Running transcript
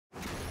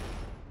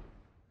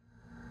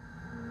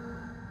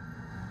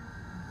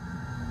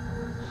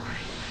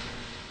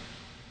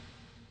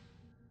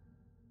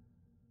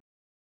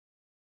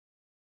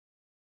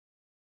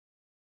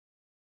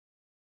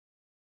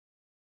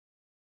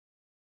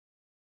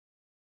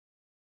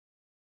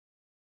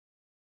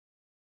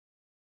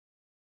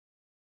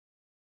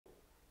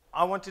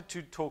I wanted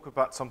to talk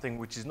about something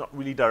which is not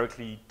really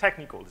directly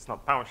technical. It's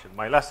not PowerShell.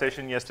 My last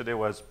session yesterday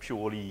was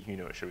purely,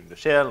 showing the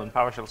shell and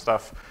PowerShell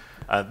stuff.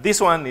 This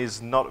one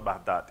is not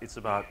about that. It's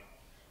about,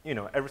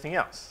 everything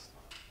else.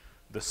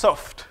 The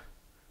soft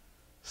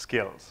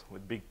skills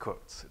with big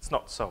quotes. It's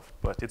not soft,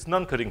 but it's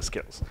non-coding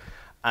skills.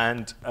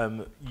 And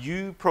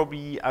you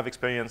probably have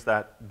experienced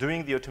that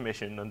doing the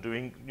automation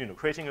and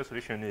creating a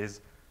solution is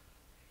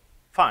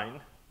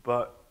fine,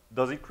 but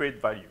does it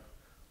create value?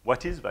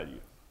 What is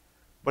value?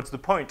 What's the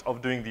point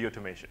of doing the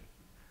automation?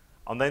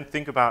 And then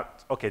think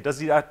about, okay,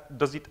 does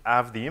it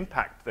have the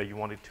impact that you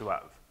want it to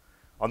have?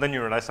 And then you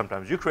realize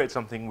sometimes you create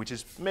something which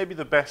is maybe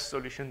the best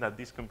solution that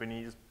these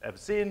companies have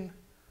seen,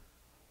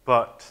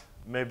 but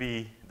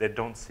maybe they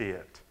don't see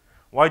it.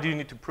 Why do you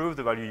need to prove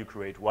the value you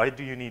create? Why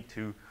do you need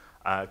to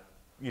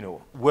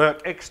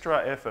work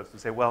extra efforts to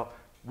say, well,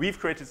 we've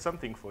created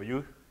something for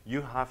you,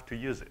 you have to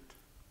use it.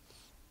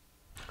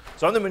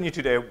 So on the menu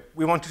today,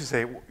 we want to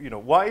say,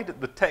 why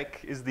the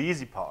tech is the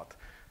easy part.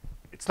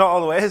 It's not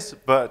always,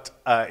 but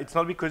it's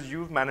not because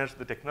you've managed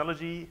the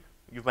technology,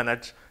 you've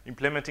managed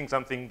implementing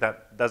something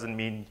that doesn't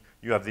mean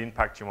you have the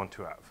impact you want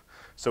to have.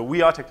 So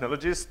we are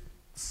technologists,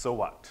 so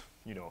what?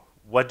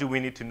 What do we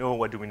need to know?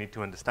 What do we need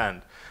to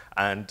understand?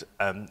 And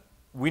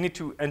we need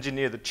to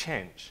engineer the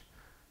change.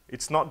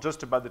 It's not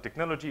just about the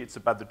technology, it's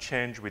about the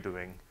change we're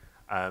doing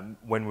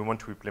when we want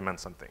to implement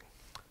something.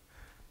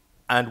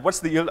 And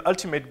what's the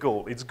ultimate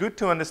goal? It's good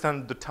to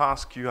understand the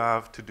task you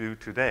have to do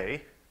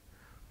today,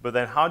 but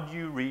then how do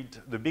you read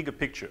the bigger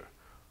picture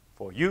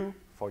for you,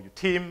 for your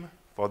team,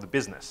 for the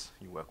business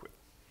you work with?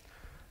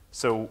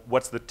 So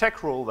what's the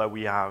tech role that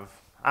we have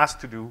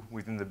asked to do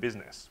within the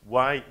business?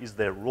 Why is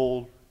their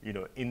role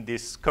in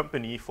this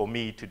company for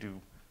me to do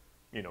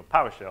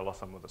PowerShell or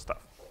some other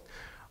stuff?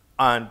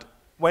 And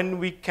when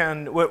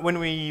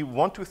we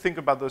want to think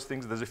about those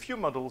things, there's a few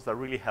models that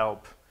really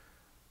help,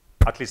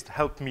 at least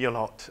helped me a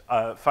lot,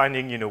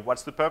 finding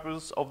what's the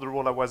purpose of the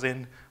role I was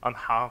in and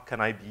how can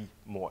I be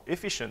more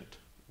efficient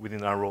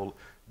within our role,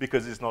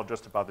 because it's not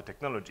just about the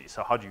technology.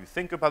 So how do you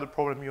think about the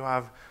problem you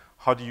have?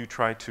 How do you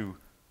try to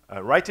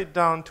write it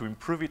down, to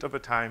improve it over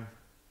time?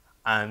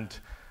 And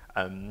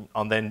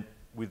then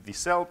with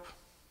this help,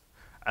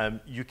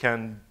 you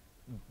can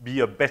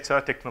be a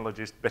better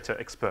technologist, better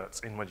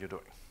experts in what you're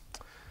doing.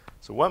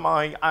 So who am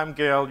I? I'm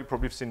Gael. You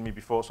probably have seen me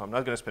before, so I'm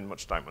not going to spend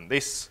much time on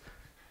this.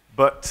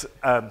 But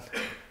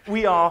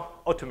we are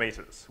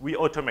automators. We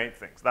automate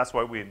things. That's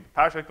why we're in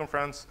the PowerShell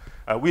conference.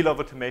 We love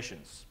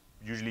automations,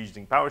 usually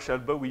using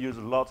PowerShell, but we use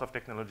lots of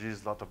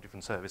technologies, lots of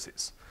different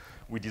services.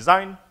 We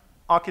design,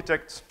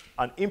 architect,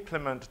 and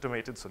implement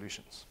automated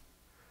solutions.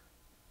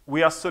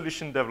 We are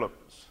solution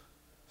developers.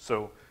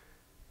 So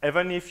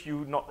even if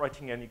you're not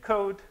writing any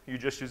code, you're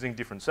just using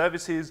different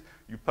services,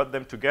 you put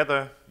them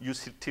together, you're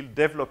still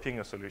developing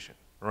a solution,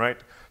 right?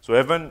 So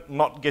even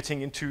not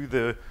getting into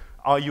the,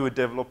 are you a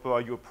developer,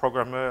 are you a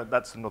programmer,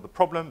 that's another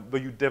problem,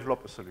 but you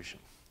develop a solution.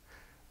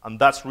 And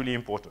that's really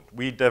important.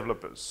 We're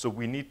developers, so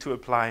we need to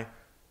apply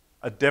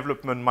a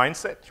development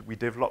mindset. We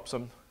develop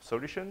some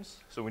solutions,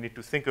 so we need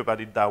to think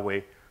about it that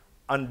way.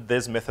 And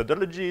there's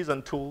methodologies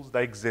and tools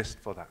that exist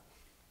for that.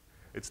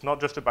 It's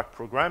not just about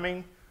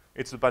programming,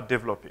 it's about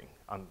developing.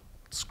 And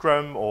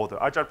Scrum or the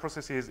Agile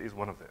processes is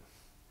one of them.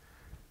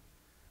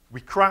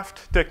 We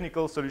craft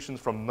technical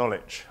solutions from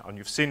knowledge. And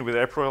you've seen with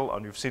April,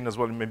 and you've seen as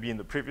well maybe in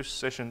the previous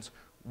sessions,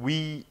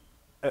 we're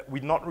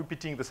not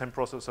repeating the same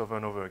process over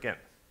and over again.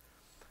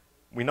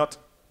 We're not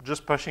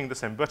just pushing the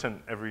same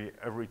button every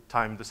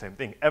time the same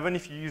thing. Even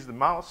if you use the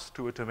mouse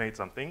to automate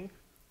something,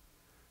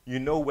 you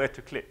know where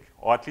to click,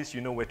 or at least you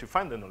know where to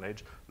find the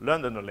knowledge,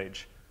 learn the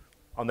knowledge,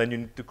 and then you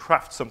need to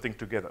craft something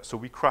together. So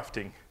we're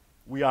crafting.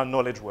 We are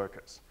knowledge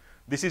workers.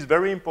 This is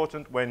very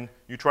important when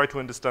you try to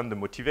understand the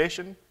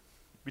motivation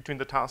between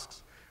the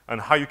tasks and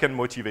how you can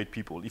motivate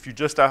people. If you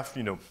just have,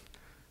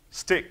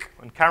 stick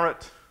and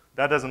carrot,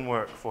 that doesn't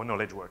work for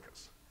knowledge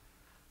workers.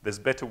 There's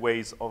better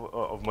ways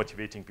of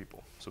motivating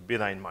people, so bear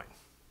that in mind.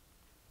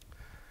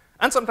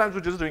 And sometimes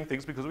we're just doing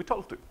things because we're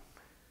told to.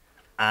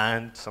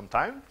 And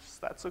sometimes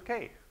that's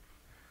okay.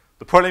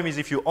 The problem is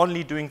if you're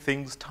only doing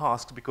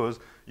tasks because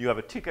you have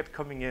a ticket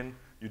coming in,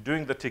 you're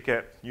doing the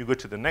ticket, you go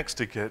to the next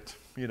ticket,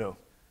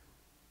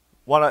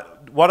 what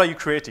are you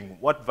creating?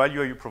 What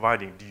value are you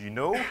providing? Do you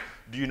know?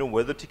 Do you know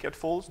where the ticket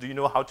falls? Do you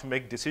know how to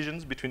make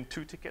decisions between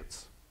two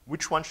tickets?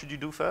 Which one should you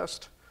do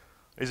first?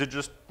 Is it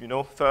just,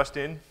 first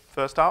in,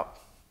 first out?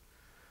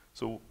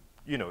 So,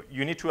 you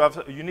need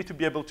to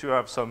be able to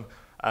have some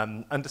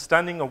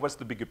understanding of what's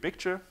the bigger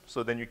picture,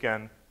 so then you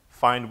can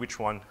find which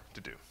one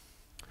to do.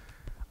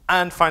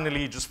 And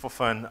finally, just for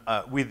fun,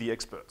 with the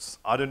experts.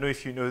 I don't know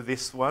if you know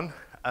this one.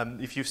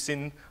 If you've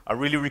seen, I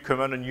really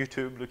recommend on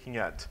YouTube looking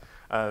at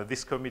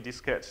this comedy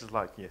sketch. It's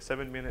like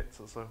 7 minutes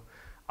or so.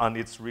 And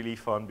it's really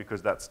fun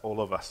because that's all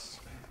of us.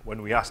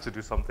 When we ask to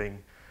do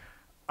something,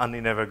 and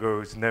it never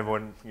goes,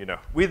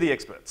 we're the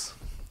experts.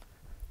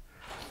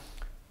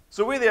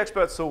 So we're the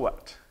experts, so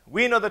what?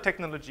 We know the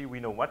technology, we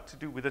know what to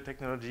do with the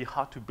technology,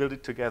 how to build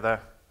it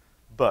together,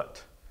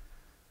 but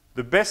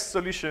the best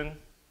solution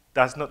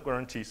does not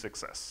guarantee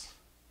success.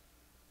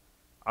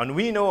 And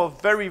we know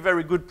of very,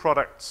 very good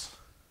products,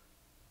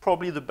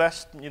 probably the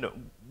best,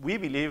 we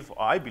believe,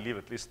 or I believe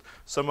at least,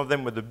 some of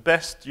them were the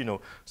best,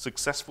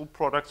 successful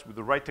products with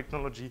the right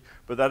technology,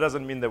 but that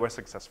doesn't mean they were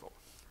successful.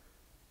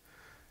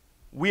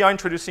 We are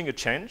introducing a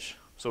change,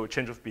 so a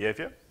change of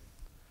behavior,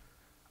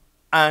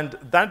 and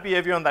that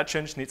behavior and that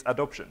change needs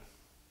adoption.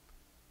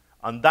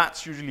 And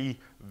that's usually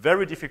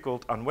very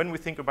difficult, and when we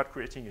think about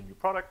creating a new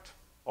product,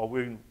 or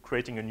we're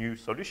creating a new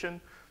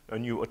solution, a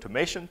new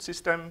automation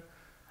system,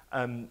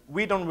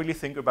 we don't really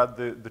think about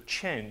the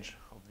change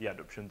of the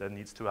adoption that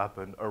needs to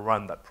happen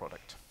around that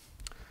product.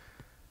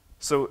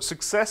 So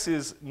success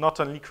is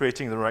not only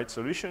creating the right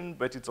solution,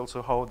 but it's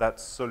also how that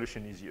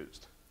solution is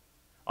used.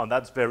 And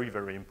that's very,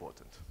 very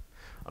important.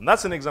 And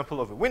that's an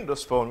example of a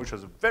Windows Phone, which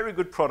was a very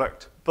good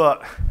product,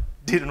 but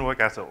didn't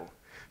work at all.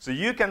 So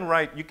you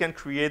can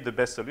create the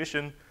best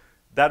solution.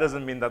 That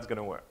doesn't mean that's going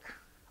to work.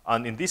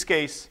 And in this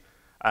case,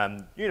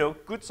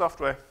 good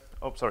software,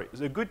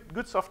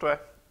 good software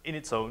in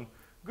its own,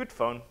 good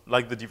phone,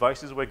 like the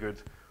devices were good,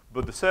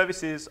 but the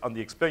services and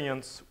the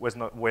experience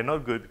were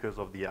not good because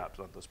of the apps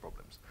and those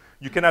problems.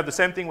 You can have the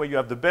same thing where you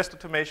have the best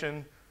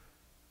automation.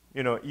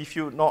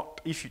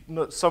 If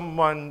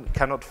someone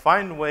cannot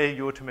find where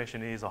your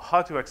automation is, or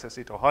how to access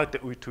it, or how to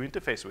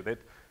interface with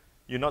it,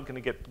 you're not going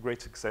to get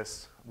great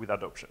success with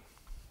adoption.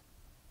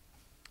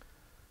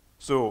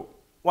 So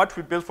what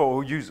we build for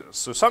our users.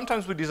 So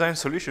sometimes we design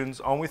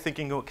solutions and we're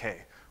thinking,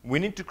 okay, we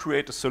need to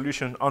create a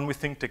solution and we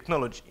think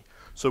technology.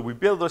 So we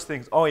build those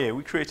things. Oh yeah,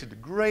 we created a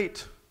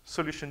great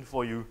solution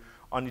for you,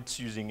 and it's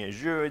using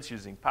Azure, it's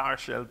using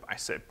PowerShell,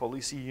 bicep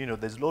policy,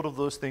 there's a lot of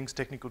those things,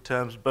 technical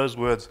terms,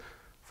 buzzwords.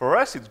 For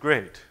us, it's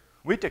great.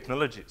 We're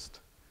technologists.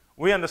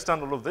 We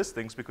understand all of these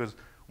things because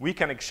we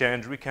can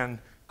exchange, we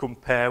can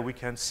compare, we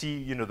can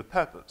see, the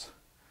purpose.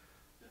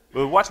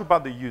 But what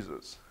about the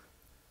users?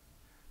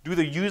 Do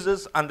the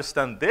users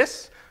understand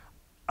this?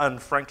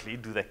 And frankly,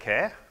 do they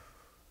care?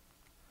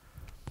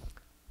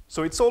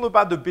 So it's all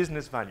about the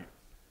business value.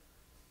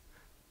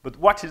 But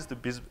what is the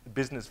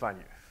business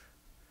value?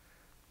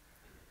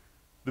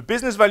 The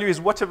business value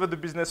is whatever the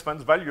business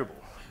finds valuable.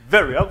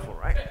 Very helpful,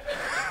 right?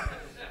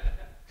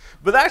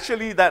 But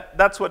actually,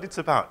 that's what it's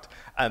about.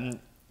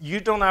 You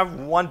don't have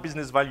one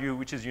business value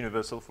which is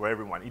universal for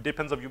everyone. It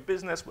depends on your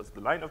business, what's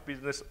the line of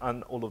business,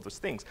 and all of those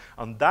things.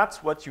 And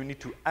that's what you need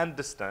to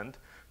understand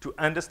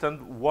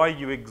why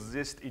you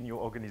exist in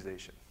your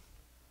organization.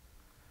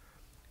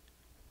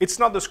 It's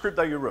not the script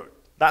that you wrote.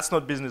 That's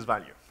not business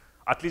value,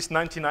 at least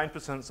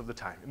 99% of the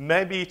time.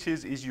 Maybe it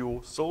is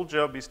your sole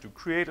job is to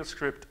create a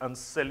script and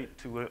sell it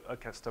to a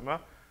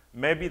customer.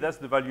 Maybe that's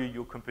the value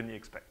your company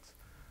expects.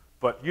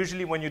 But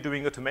usually when you're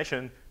doing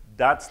automation,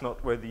 that's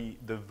not where the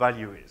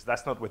value is.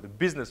 That's not where the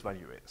business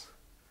value is.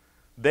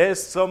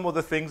 There's some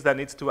other things that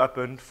needs to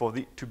happen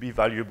to be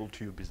valuable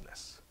to your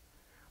business.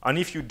 And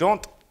if you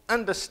don't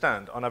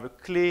understand and have a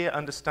clear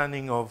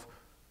understanding of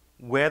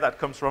where that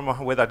comes from or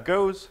where that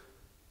goes,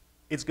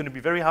 it's going to be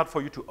very hard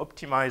for you to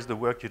optimize the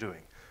work you're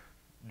doing.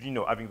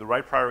 Having the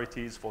right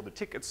priorities for the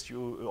tickets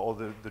or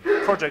the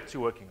projects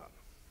you're working on.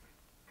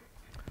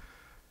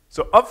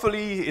 So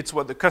hopefully, it's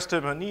what the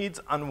customer needs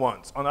and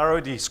wants. And I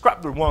already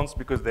scrapped the wants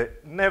because they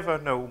never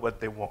know what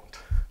they want.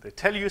 They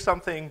tell you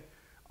something,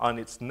 and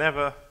it's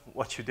never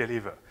what you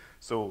deliver.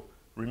 So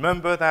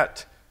remember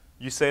that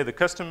you say the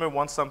customer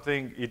wants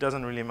something, it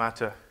doesn't really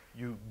matter.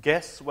 You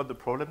guess what the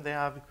problem they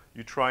have,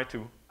 you try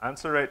to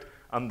answer it,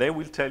 and they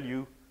will tell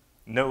you,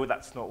 no,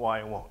 that's not what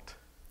I want,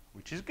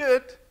 which is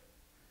good,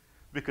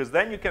 because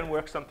then you can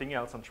work something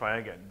else and try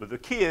again. But the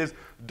key is,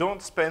 don't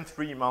spend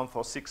 3 months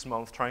or 6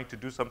 months trying to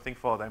do something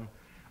for them,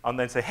 and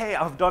then say, hey,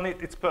 I've done it,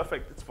 it's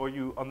perfect, it's for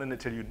you, and then they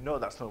tell you, no,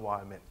 that's not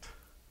what I meant.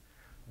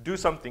 Do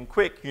something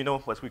quick,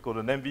 what we call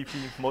an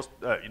MVP, most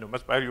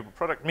valuable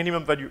product,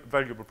 minimum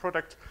valuable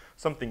product,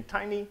 something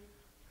tiny,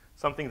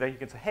 something that you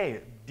can say,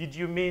 hey, did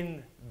you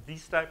mean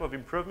this type of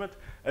improvement?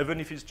 Even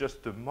if it's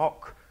just a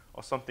mock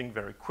or something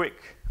very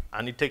quick,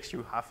 and it takes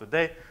you half a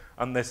day,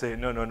 and they say,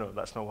 no,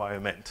 that's not what I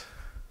meant.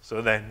 So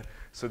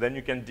then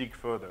you can dig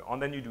further. And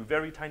then you do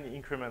very tiny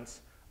increments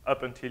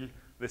up until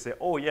they say,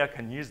 oh, yeah, I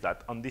can use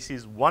that. And this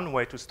is one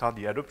way to start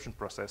the adoption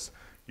process.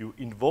 You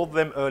involve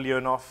them early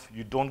enough.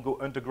 You don't go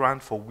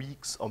underground for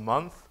weeks or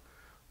months.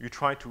 You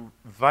try to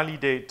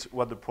validate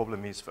what the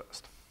problem is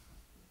first.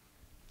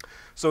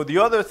 So the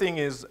other thing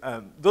is,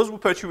 those who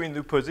put you in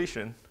the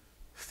position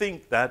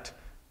think that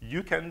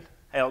you can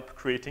help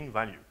creating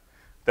value.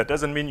 That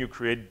doesn't mean you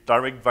create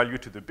direct value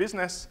to the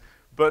business,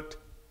 but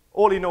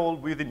all in all,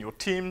 within your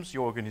teams,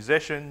 your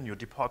organization, your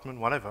department,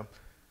 whatever,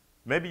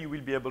 maybe you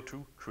will be able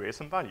to create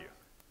some value.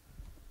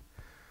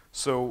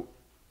 So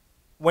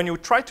when you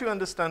try to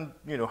understand,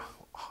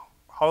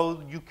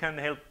 how you can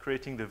help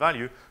creating the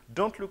value,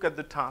 don't look at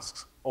the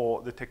tasks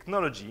or the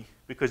technology,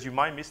 because you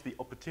might miss the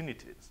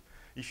opportunities.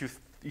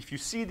 If you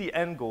see the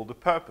end goal, the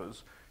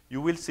purpose,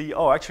 you will see,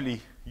 oh, actually,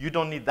 you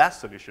don't need that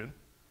solution.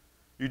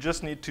 You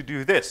just need to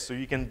do this. So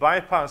you can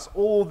bypass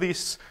all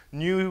this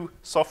new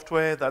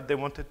software that they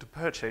wanted to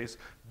purchase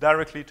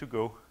directly to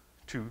go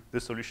to the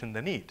solution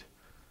they need.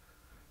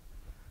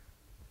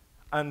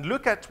 And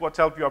look at what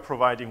help you are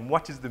providing.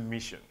 What is the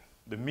mission?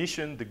 The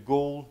mission, the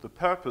goal, the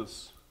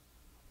purpose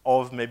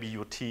of maybe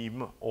your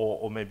team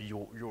or maybe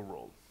your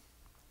role.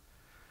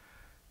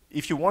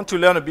 If you want to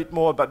learn a bit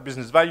more about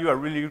business value, I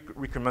really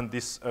recommend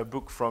this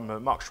book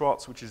from Mark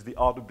Schwartz, which is The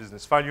Art of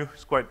Business Value.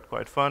 It's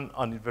quite fun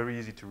and very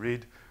easy to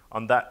read,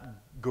 and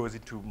that goes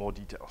into more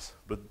details.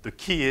 But the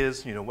key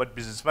is, what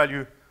business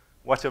value,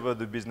 whatever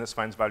the business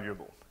finds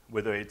valuable,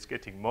 whether it's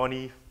getting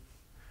money,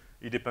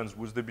 it depends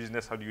who's the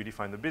business, how do you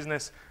define the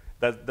business,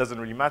 that doesn't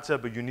really matter,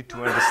 but you need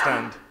to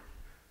understand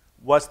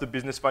what's the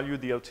business value,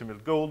 the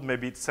ultimate goal.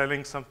 Maybe it's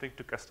selling something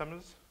to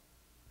customers.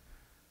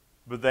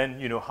 But then,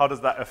 how does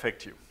that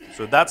affect you?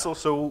 So that's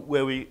also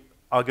where we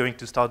are going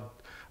to start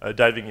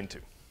diving into.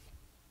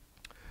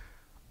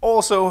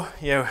 Also,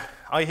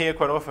 I hear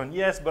quite often,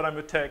 yes, but I'm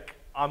a tech,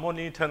 I'm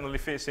only internally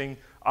facing,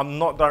 I'm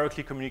not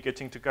directly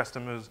communicating to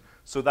customers,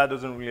 so that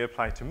doesn't really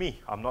apply to me.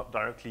 I'm not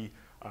directly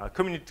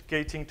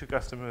communicating to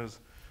customers,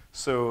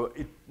 so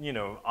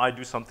I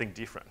do something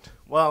different.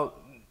 Well,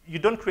 you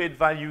don't create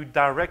value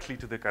directly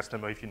to the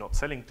customer if you're not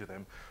selling to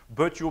them,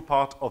 but you're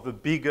part of a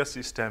bigger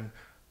system,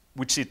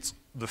 which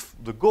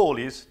the goal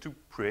is to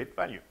create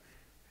value.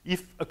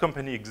 If a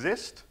company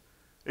exists,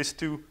 it's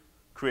to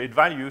create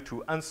value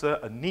to answer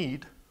a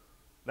need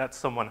that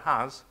someone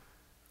has,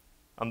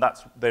 and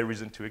that's their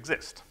reason to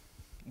exist,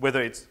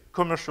 whether it's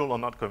commercial or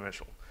not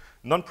commercial.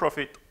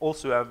 Non-profit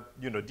also have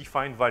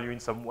defined value in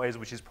some ways,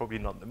 which is probably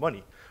not the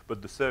money,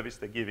 but the service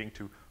they're giving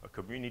to a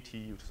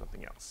community or to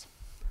something else.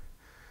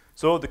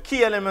 So the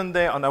key element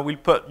there, and I will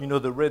put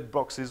the red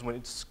boxes when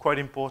it's quite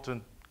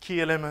important, key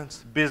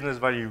elements, business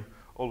value,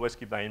 always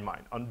keep that in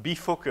mind. And be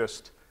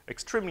focused,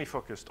 extremely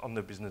focused on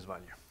the business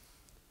value.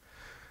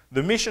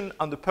 The mission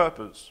and the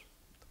purpose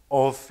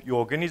of your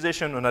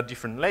organization on at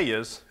different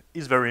layers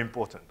is very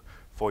important.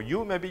 For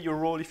you, maybe your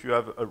role, if you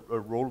have a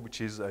role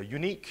which is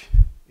unique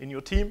in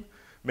your team,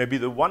 maybe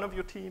the one of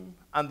your team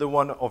and the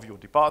one of your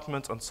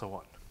department and so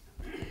on.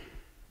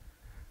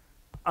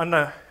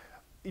 And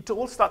it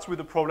all starts with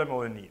a problem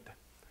or a need.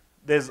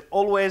 There's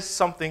always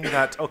something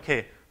that,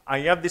 okay, I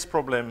have this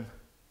problem,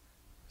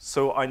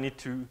 so I need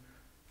to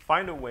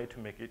find a way to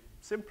make it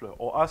simpler,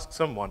 or ask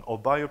someone, or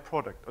buy a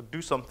product, or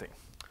do something.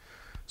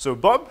 So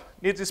Bob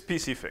needs his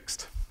PC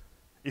fixed.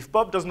 If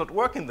Bob does not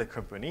work in the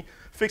company,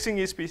 fixing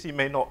his PC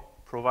may not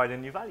provide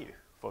any value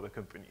for the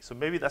company. So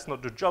maybe that's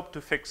not the job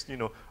to fix,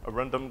 a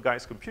random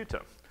guy's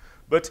computer.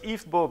 But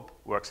if Bob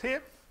works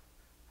here,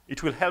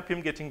 it will help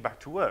him getting back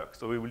to work,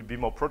 so he will be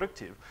more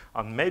productive.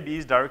 And maybe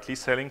he's directly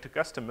selling to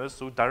customers,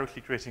 so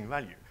directly creating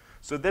value.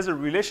 So there's a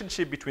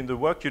relationship between the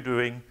work you're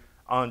doing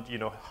and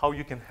how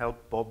you can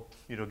help Bob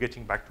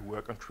getting back to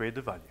work and create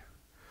the value.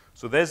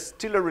 So there's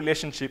still a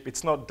relationship.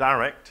 It's not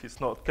direct, it's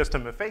not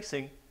customer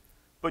facing,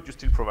 but you're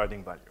still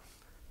providing value.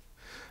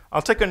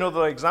 I'll take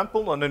another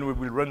example, and then we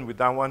will run with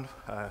that one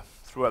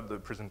throughout the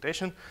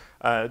presentation.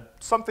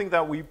 Something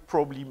that we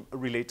probably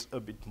relate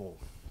a bit more.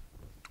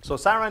 So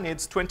Sarah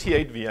needs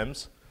 28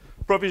 VMs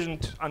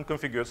provisioned and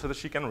configured so that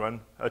she can run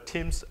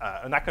Teams,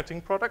 an accounting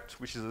product,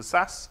 which is a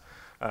SaaS.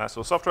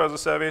 So software as a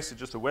service, it's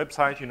just a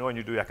website, and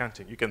you do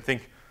accounting. You can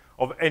think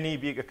of any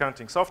big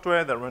accounting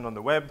software that run on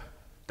the web.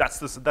 That's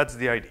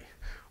the idea.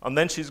 And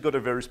then she's got a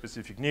very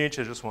specific need.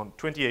 She just wants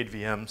 28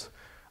 VMs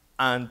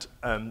and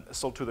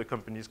sold to the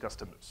company's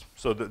customers.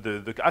 So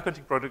the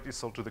accounting product is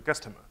sold to the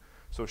customer.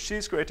 So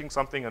she's creating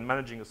something and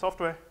managing a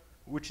software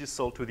which is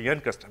sold to the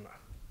end customer.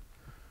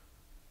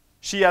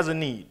 She has a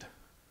need.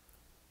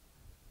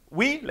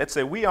 Let's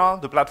say we are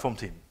the platform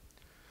team.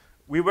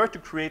 We were to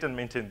create and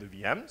maintain the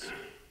VMs,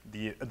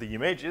 the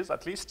images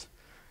at least,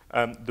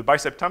 the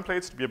bicep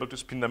templates to be able to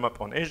spin them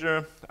up on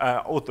Azure,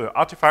 or the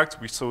artifacts.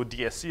 We saw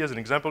DSC as an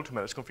example to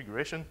manage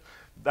configuration.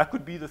 That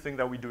could be the thing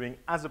that we're doing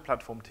as a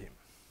platform team.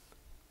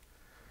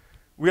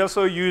 We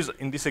also use,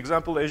 in this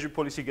example, Azure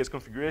Policy Guest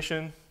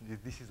Configuration.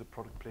 This is a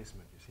product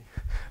placement, you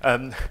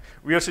see.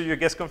 We also use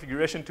guest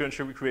configuration to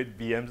ensure we create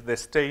VMs. They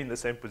stay in the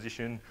same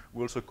position.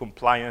 We're also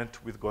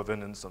compliant with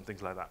governance and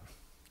things like that.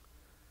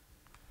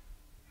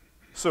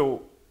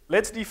 So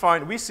let's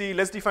define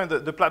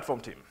the platform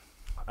team.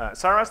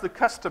 Sarah's the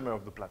customer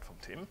of the platform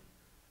team.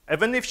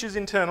 Even if she's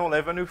internal,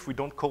 even if we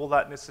don't call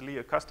that necessarily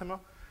a customer,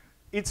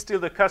 it's still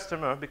the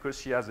customer because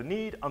she has a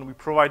need and we're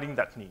providing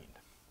that need,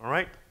 all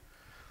right?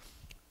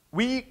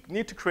 We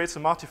need to create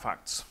some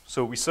artifacts.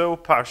 So we saw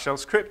PowerShell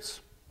scripts,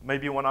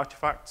 maybe one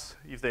artifact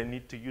if they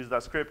need to use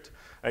that script.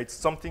 It's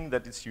something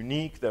that is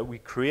unique that we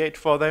create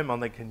for them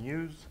and they can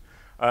use.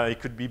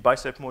 It could be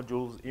bicep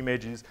modules,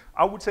 images.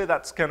 I would say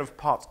that's kind of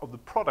part of the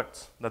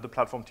product that the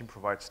platform team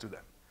provides to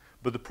them.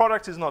 But the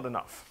product is not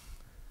enough.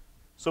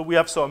 So we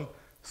have some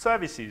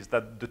services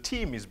that the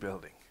team is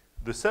building.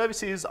 The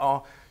services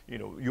are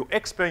your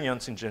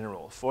experience in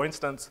general. For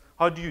instance,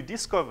 how do you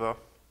discover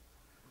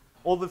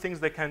all the things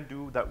they can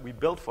do that we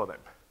built for them?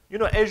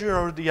 Azure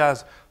already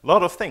has a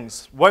lot of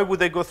things. Why would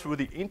they go through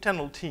the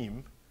internal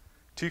team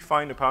to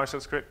find a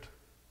PowerShell script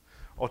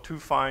or to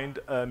find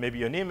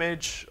maybe an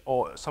image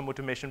or some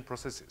automation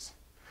processes?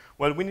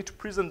 Well, we need to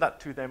present that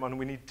to them, and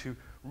we need to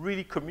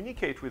really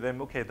communicate with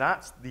them, okay,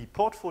 that's the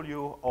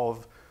portfolio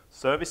of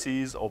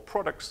services or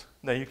products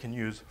that you can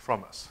use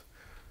from us.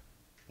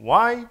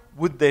 Why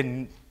would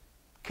they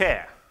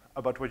care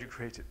about what you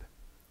created?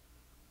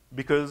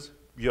 Because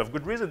you have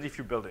good reasons if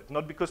you build it,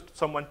 not because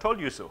someone told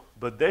you so,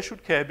 but they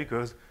should care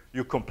because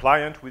you're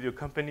compliant with your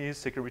company's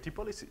security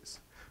policies,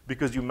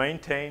 because you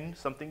maintain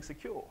something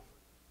secure,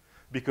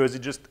 because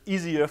it's just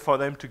easier for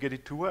them to get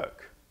it to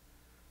work.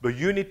 But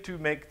you need to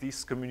make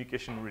this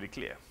communication really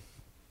clear.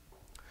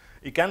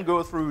 It can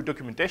go through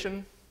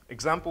documentation,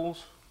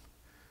 examples.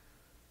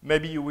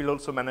 Maybe you will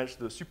also manage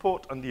the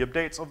support and the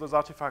updates of those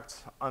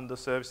artifacts and the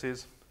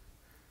services.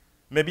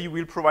 Maybe you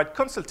will provide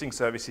consulting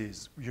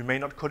services. You may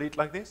not call it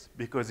like this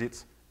because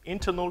it's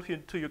internal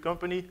to your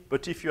company,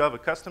 but if you have a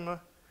customer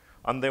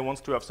and they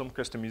want to have some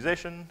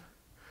customization,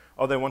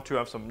 or they want to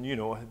have some,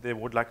 they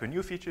would like a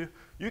new feature,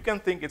 you can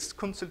think it's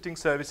consulting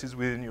services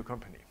within your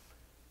company.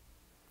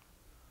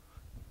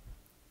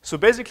 So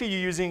basically,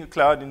 you're using a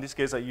cloud. In this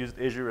case, I used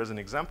Azure as an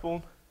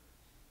example.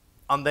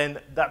 And then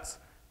that's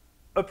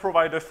a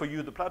provider for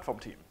you, the platform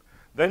team.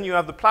 Then you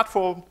have the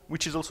platform,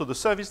 which is also the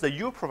service that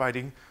you're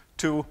providing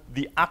to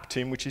the app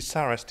team, which is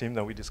Sarah's team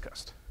that we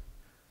discussed.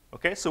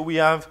 Okay, so we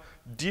have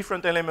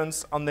different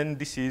elements, and then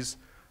this is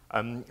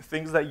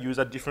things that use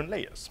at different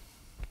layers.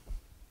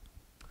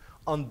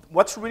 And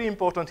what's really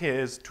important here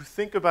is to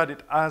think about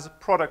it as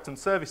products and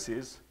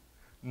services,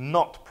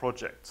 not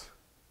projects.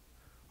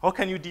 How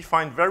can you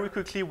define very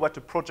quickly what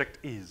a project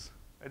is?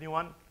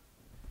 Anyone?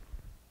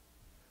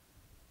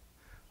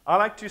 I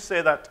like to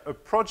say that a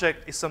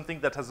project is something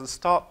that has a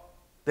start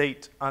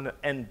date and an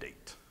end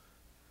date.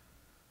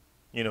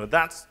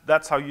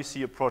 That's how you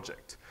see a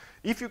project.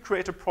 If you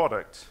create a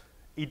product,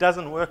 it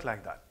doesn't work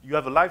like that. You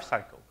have a life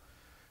cycle.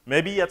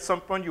 Maybe at some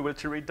point you will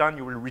tear it down,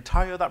 you will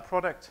retire that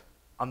product,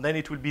 and then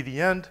it will be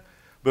the end.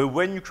 But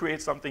when you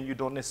create something, you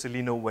don't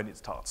necessarily know when it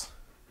starts.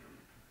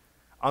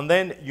 And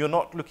then you're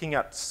not looking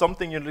at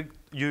something,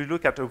 you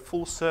look at a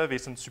full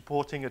service and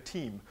supporting a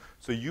team.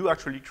 So you're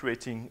actually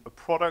creating a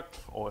product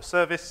or a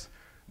service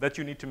that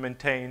you need to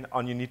maintain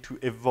and you need to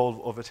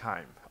evolve over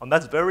time. And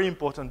that's very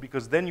important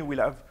because then you will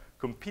have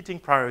competing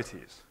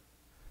priorities.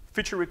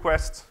 Feature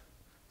requests,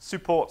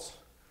 support,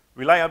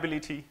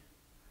 reliability,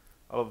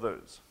 all of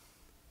those.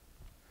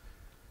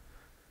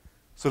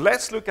 So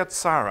let's look at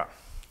Sarah.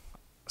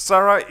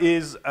 Sarah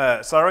is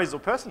a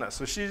persona,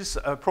 so she's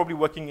probably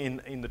working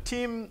in the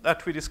team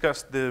that we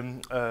discussed,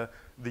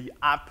 the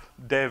app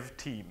dev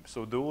team,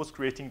 so those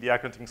creating the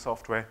accounting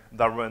software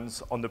that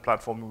runs on the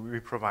platform we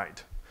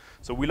provide.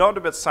 So we learned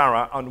about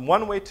Sarah, and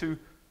one way to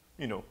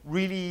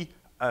really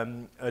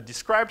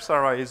describe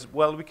Sarah is,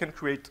 well, we can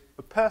create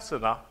a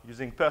persona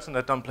using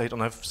persona template,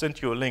 and I've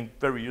sent you a link,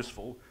 very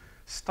useful.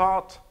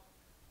 Start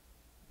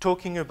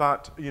talking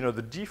about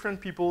the different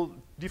people,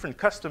 different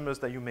customers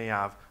that you may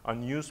have,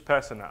 and use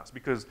personas.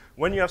 Because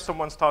when you have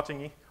someone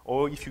starting,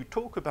 or if you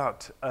talk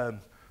about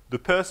the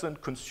person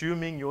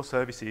consuming your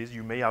services,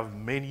 you may have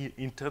many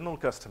internal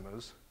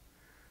customers.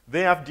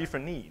 They have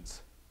different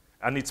needs.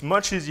 And it's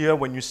much easier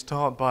when you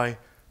start by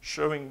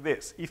showing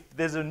this. If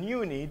there's a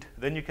new need,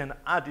 then you can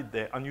add it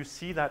there, and you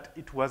see that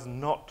it was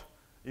not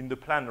in the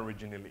plan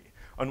originally.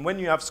 And when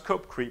you have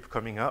scope creep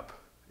coming up,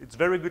 it's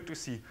very good to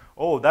see,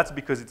 oh, that's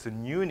because it's a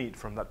new need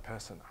from that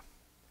persona.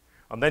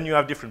 And then you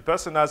have different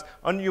personas,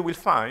 and you will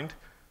find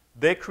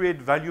they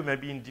create value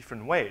maybe in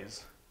different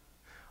ways.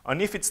 And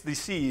if it's the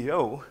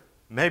CEO,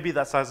 maybe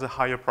that has a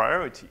higher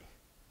priority.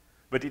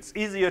 But it's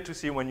easier to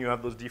see when you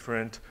have those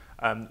different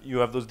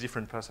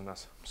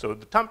personas. So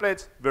the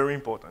templates, very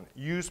important.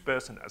 Use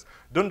personas.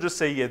 Don't just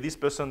say, yeah, this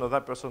person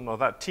or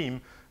that team.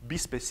 Be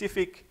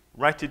specific,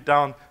 write it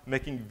down,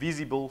 making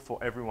visible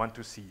for everyone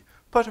to see.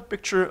 Put a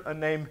picture, a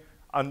name,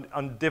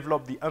 and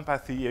develop the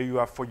empathy you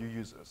have for your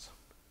users.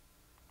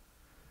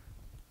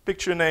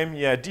 Picture name,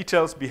 yeah,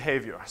 details,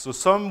 behavior. So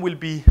some will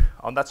be,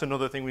 and that's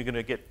another thing we're going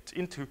to get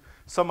into,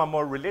 some are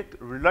more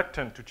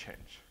reluctant to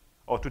change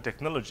or to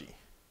technology.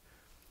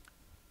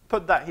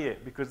 Put that here,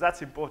 because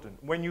that's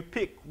important. When you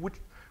pick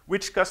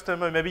which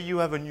customer, maybe you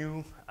have a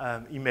new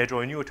image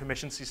or a new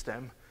automation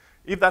system,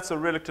 if that's a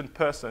reluctant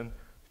person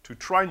to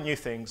try new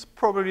things,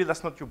 probably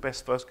that's not your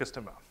best first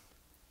customer.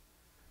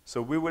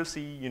 So we will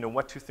see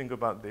what to think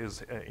about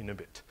this in a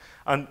bit.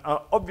 And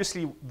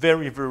obviously,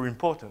 very, very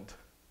important,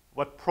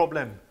 what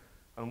problem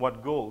and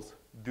what goals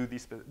do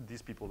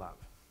these people have?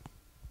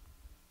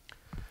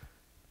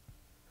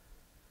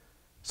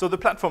 So the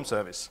platform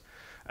service.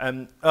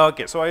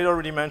 Okay, so I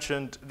already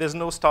mentioned there's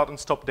no start and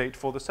stop date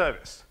for the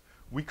service.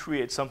 We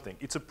create something.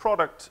 It's a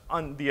product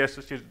and the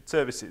associated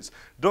services.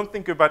 Don't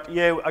think about,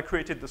 yeah, I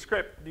created the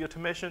script, the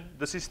automation,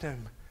 the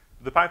system,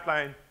 the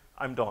pipeline,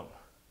 I'm done.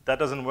 That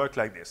doesn't work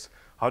like this.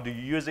 How do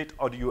you use it?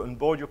 How do you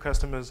onboard your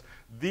customers?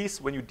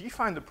 This, when you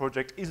define the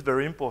project, is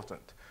very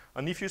important.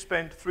 And if you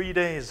spend 3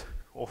 days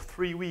or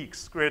 3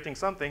 weeks creating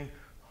something,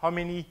 how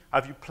many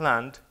have you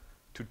planned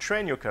to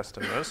train your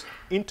customers,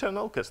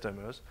 internal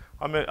customers?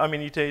 How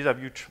many days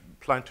have you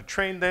planned to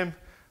train them?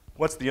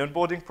 What's the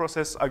onboarding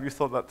process? Have you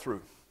thought that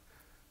through?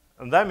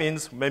 And that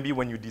means maybe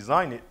when you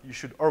design it, you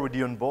should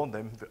already onboard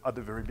them at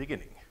the very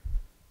beginning.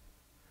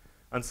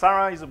 And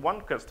Sarah is one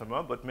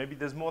customer, but maybe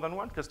there's more than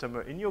one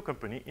customer in your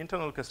company,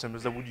 internal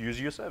customers that would use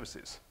your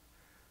services.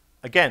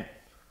 Again,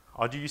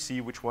 how do you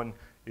see which one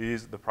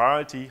is the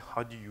priority?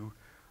 How do you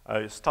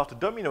start a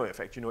domino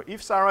effect? You know,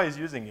 if Sarah is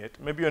using it,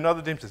 maybe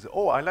another team says,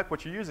 oh, I like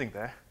what you're using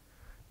there.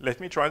 Let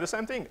me try the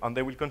same thing, and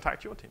they will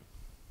contact your team.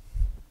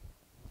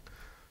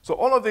 So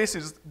all of this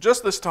is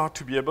just the start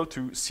to be able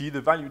to see the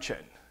value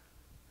chain.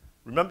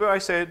 Remember I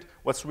said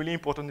what's really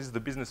important is the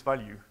business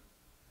value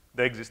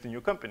that exists in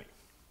your company.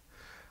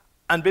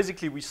 And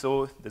basically we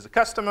saw there's a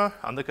customer,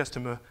 and the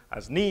customer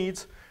has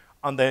needs,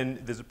 and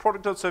then there's a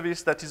product or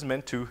service that is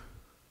meant to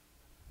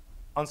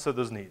answer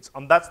those needs.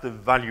 And that's the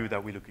value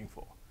that we're looking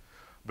for.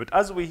 But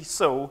as we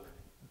saw,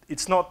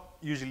 it's not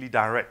usually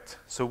direct.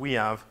 So we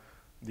have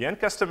the end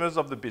customers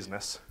of the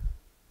business,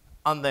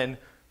 and then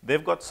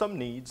they've got some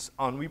needs,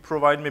 and we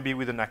provide maybe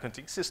with an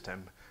accounting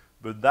system.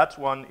 But that's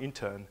one in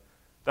turn.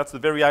 That's the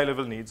very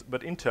high-level needs.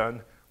 But in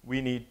turn,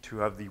 we need to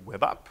have the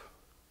web app,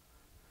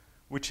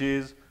 which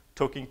is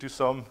talking to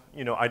some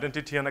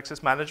identity and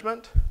access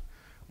management.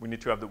 We need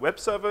to have the web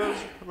servers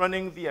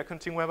running the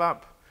accounting web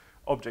app,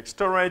 object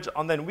storage,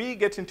 and then we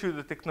get into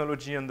the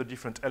technology and the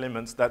different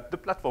elements that the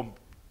platform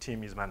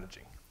team is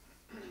managing.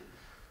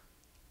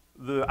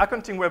 The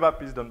accounting web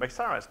app is done by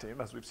Sarah's team,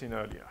 as we've seen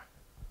earlier.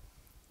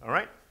 All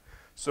right?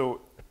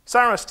 So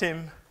Sarah's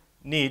team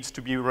needs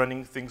to be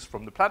running things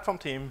from the platform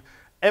team,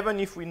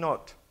 even if we're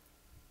not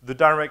the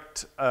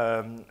direct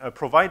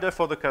provider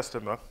for the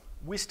customer,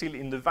 we're still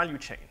in the value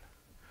chain.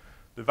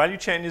 The value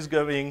chain is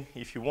going,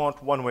 if you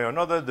want, one way or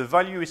another. The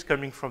value is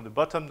coming from the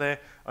bottom there,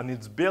 and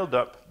it's build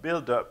up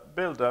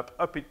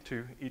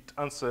into it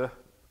answer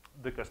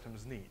the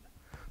customer's need.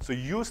 So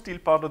you're still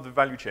part of the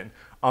value chain.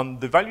 And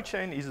the value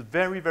chain is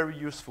very, very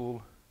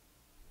useful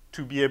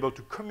to be able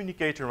to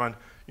communicate around,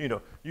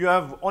 you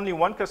have only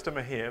one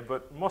customer here,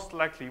 but most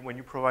likely when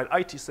you provide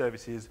IT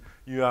services,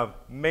 you have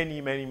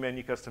many, many,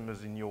 many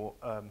customers in your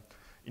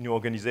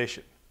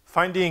organization.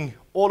 Finding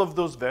all of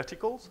those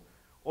verticals,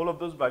 all of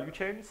those value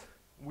chains,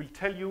 will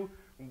tell you,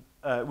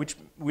 which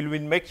will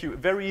make you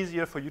very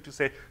easier for you to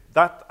say,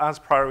 that has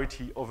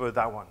priority over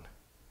that one.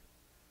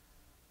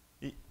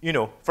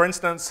 For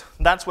instance,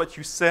 that's what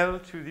you sell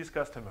to this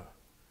customer.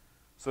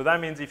 So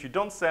that means if you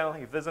don't sell,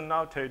 if there's an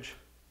outage,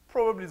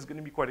 probably it's going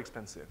to be quite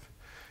expensive.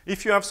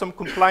 If you have some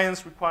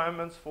compliance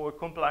requirements for a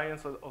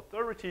compliance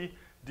authority,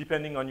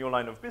 depending on your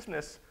line of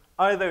business,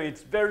 either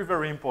it's very,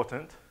 very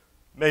important,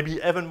 maybe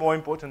even more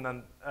important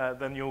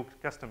than your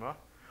customer,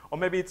 or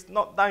maybe it's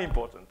not that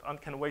important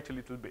and can wait a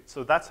little bit.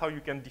 So that's how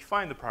you can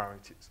define the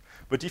priorities.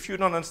 But if you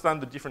don't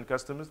understand the different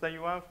customers that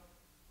you have,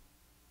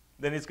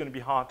 then it's going to be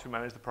hard to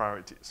manage the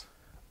priorities.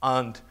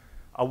 And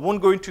I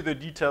won't go into the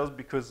details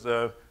because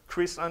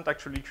Chris Hunt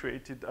actually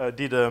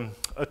did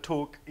a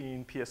talk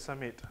in PS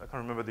Summit. I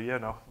can't remember the year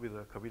now with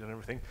COVID and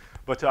everything.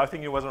 But I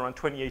think it was around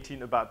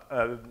 2018 about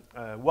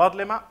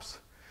Wordley maps.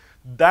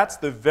 That's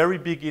the very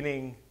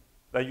beginning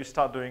that you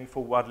start doing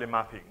for Wordley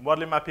mapping.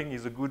 Wordley mapping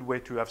is a good way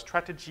to have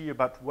strategy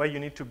about where you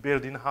need to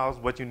build in-house,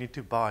 what you need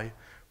to buy,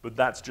 but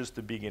that's just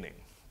the beginning.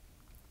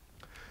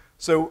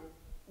 So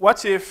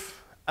what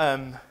if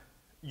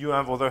you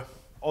have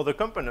other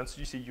components?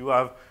 You see, you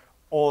have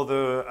all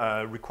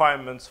the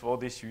requirements for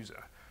this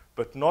user,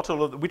 but not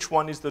all of which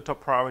one is the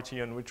top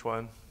priority and which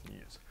one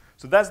is.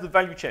 So that's the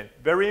value chain.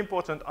 Very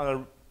important, and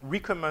I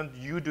recommend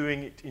you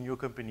doing it in your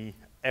company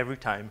every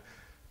time.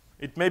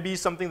 It may be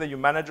something that your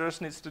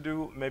managers needs to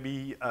do.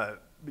 Maybe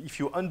if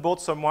you onboard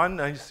someone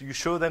and you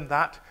show them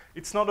that,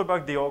 it's not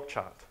about the org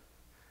chart.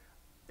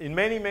 In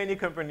many, many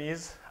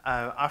companies,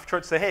 I've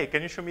tried to say, hey,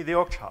 can you show me the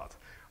org chart?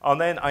 And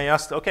then I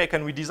asked, okay,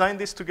 can we design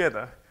this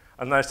together?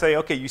 And I say,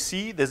 okay, you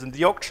see, there's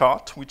the org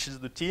chart, which is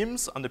the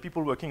teams and the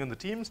people working on the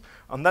teams,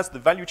 and that's the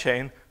value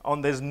chain,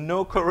 and there's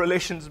no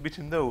correlations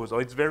between those,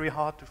 or it's very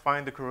hard to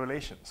find the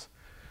correlations.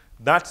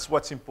 That's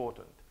what's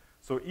important.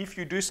 So if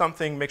you do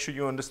something, make sure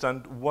you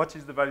understand what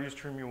is the value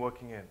stream you're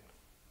working in.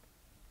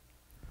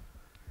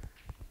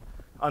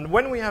 And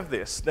when we have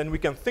this, then we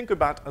can think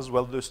about as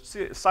well the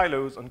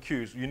silos and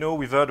queues.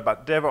 We've heard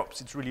about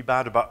DevOps. It's really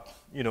bad about,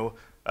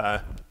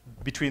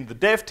 between the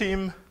dev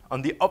team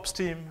and the ops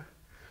team,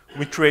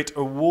 we create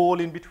a wall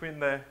in between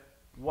there.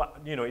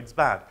 It's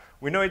bad.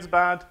 We know it's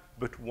bad,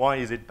 but why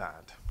is it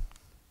bad?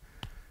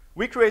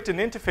 We create an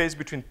interface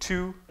between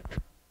two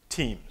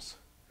teams.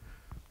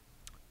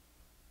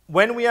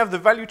 When we have the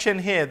value chain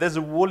here, there's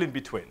a wall in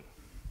between.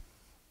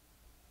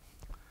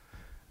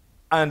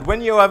 And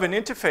when you have an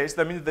interface,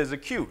 that means there's a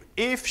queue.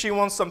 If she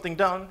wants something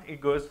done,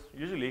 it goes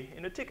usually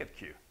in a ticket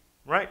queue,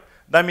 right?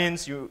 That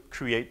means you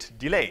create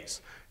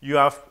delays. You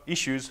have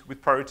issues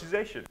with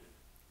prioritization,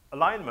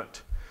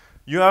 alignment.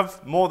 You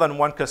have more than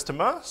one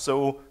customer,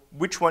 so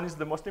which one is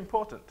the most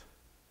important?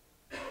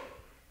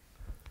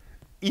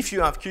 If you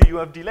have queue, you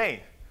have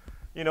delay.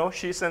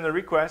 She sent a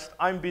request,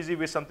 I'm busy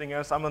with something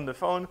else, I'm on the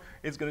phone,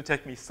 it's going to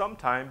take me some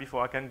time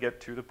before I can get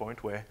to the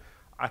point where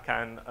I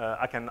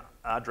can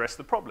address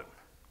the problem.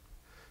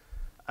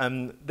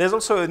 There's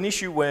also an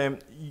issue where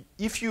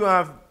if you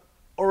have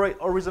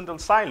horizontal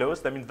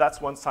silos, that means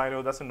that's one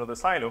silo, that's another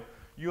silo,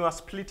 you are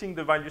splitting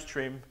the value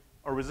stream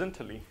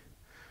horizontally.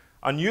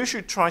 And you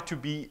should try to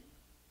be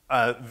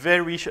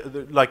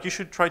you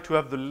should try to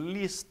have the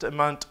least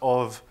amount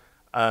of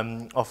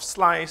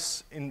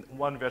slice in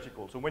one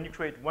vertical. So when you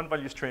create one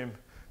value stream,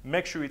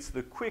 make sure it's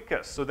the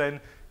quickest. So then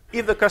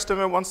if the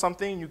customer wants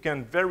something, you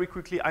can very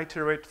quickly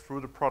iterate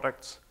through the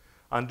products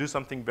and do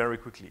something very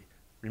quickly.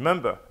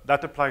 Remember,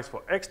 that applies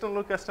for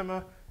external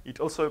customer. It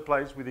also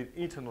applies within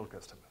internal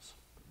customers.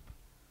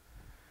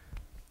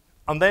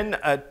 And then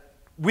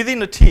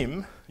within a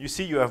team, you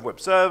see you have web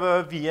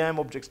server, VM,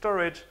 object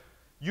storage.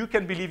 You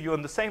can believe you're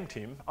on the same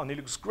team, and it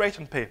looks great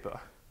on paper.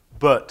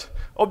 But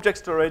object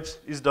storage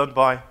is done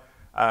by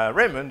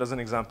Raymond, as an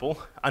example.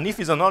 And if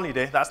he's on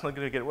holiday, that's not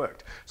going to get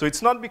worked. So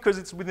it's not because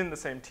it's within the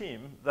same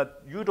team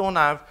that you don't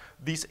have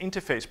this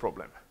interface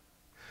problem.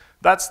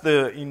 That's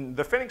in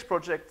the Phoenix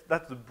project,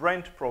 that's the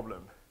Brent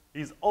problem.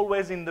 He's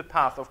always in the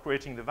path of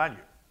creating the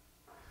value.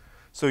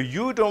 So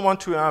you don't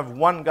want to have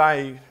one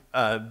guy,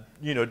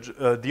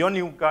 the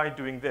only guy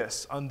doing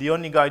this, and the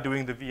only guy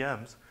doing the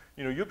VMs.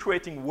 You're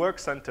creating work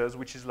centers,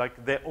 which is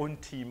like their own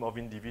team of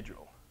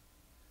individual.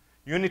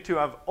 You need to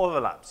have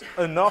overlaps,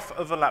 enough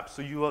overlaps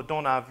so you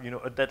don't have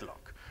a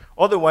deadlock.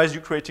 Otherwise,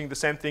 you're creating the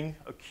same thing,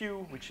 a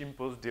queue, which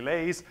imposes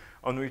delays,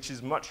 and which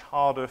is much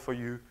harder for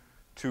you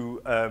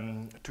to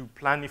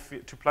plan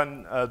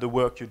the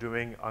work you're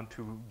doing and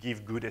to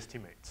give good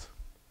estimates.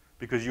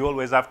 Because you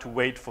always have to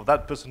wait for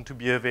that person to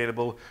be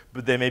available,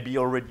 but they may be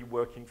already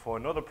working for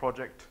another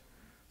project.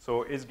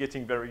 So it's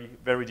getting very,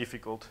 very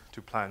difficult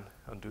to plan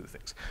and do the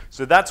things.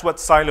 So that's what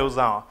silos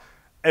are.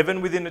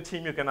 Even within a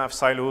team, you can have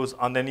silos.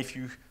 And then if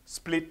you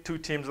split two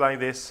teams like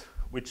this,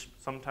 which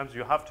sometimes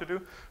you have to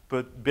do,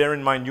 but bear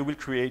in mind, you will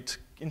create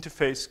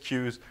interface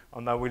queues,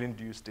 and that will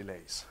induce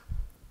delays.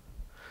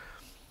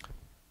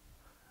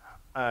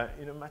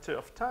 In a matter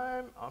of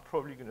time, I'm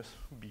probably going to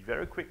be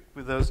very quick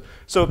with those.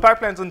 So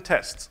pipelines and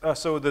tests.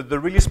 So the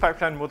release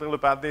pipeline model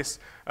about this,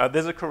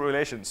 there's a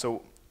correlation.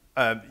 So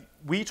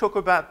we talk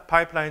about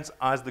pipelines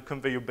as the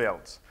conveyor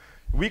belts.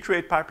 We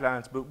create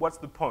pipelines, but what's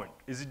the point?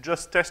 Is it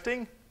just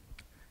testing?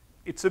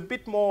 It's a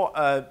bit more,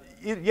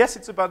 yes,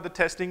 it's about the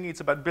testing.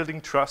 It's about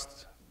building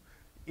trust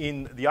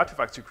in the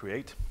artifacts you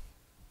create.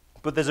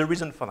 But there's a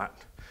reason for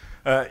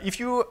that.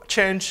 If you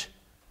change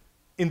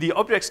in the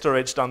object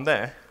storage down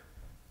there,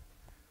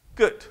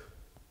 good.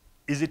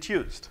 Is it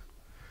used?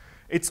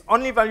 It's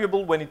only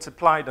valuable when it's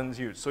applied and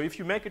used. So if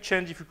you make a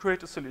change, if you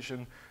create a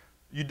solution,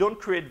 you don't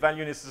create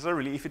value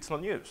necessarily if it's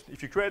not used.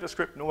 If you create a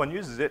script, no one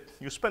uses it,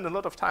 you spend a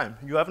lot of time.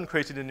 You haven't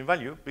created any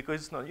value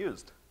because it's not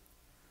used.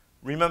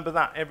 Remember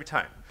that every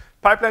time.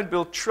 Pipeline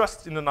builds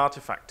trust in an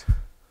artifact.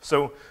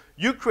 So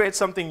you create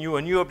something new,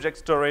 a new object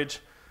storage.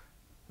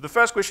 The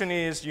first question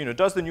is,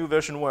 does the new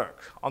version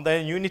work? And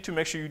then you need to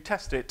make sure you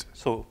test it.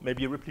 So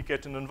maybe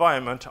replicate an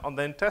environment and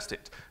then test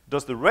it.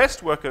 Does the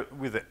rest work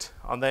with it?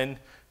 And then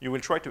you will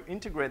try to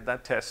integrate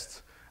that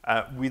test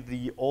with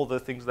all the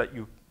things that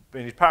you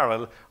in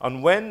parallel.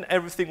 And when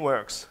everything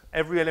works,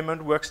 every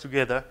element works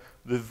together,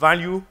 the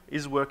value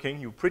is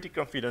working, you're pretty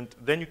confident,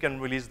 then you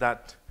can release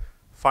that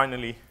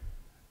finally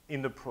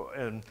in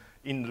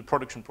the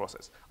production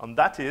process. And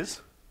that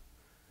is,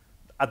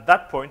 at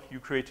that point, you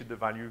created the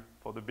value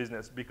for the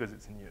business because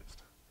it's in use.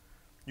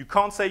 You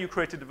can't say you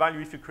created the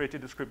value if you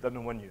created a script that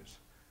no one used.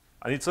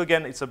 And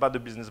it's about the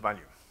business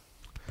value.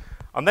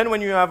 And then when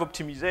you have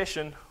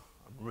optimization,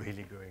 I'm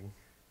really going,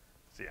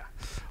 so yeah.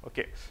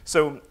 Okay,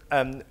 so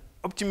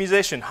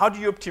optimization, how do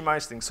you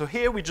optimize things? So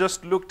here we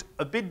just looked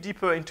a bit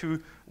deeper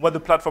into what the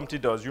platform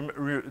team does,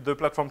 the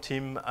platform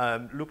team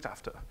looked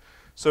after.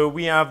 So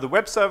we have the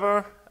web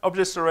server,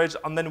 object storage,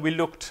 and then we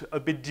looked a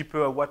bit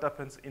deeper at what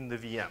happens in the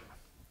VM.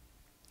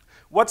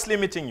 What's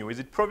limiting you? Is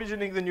it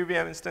provisioning the new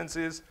VM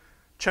instances,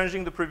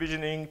 changing the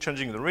provisioning,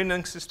 changing the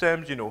running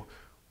systems,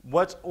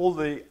 what all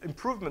the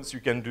improvements you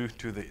can do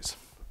to these?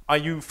 Are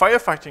you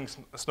firefighting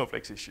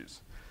Snowflake's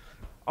issues?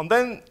 And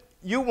then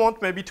you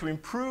want maybe to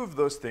improve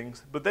those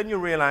things, but then you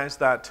realize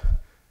that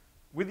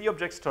with the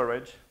object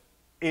storage,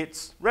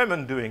 it's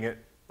Raymond doing it.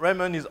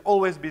 Raymond is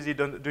always busy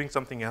doing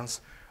something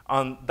else,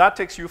 and that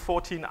takes you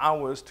 14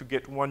 hours to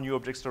get one new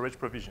object storage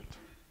provisioned.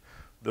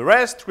 The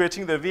rest,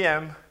 creating the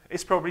VM,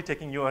 is probably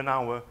taking you an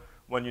hour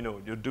when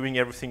you're doing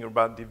everything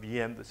about the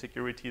VM, the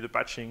security, the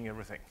patching,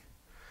 everything.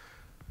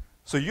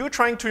 So you're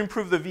trying to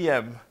improve the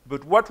VM,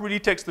 but what really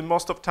takes the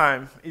most of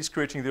time is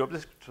creating the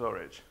object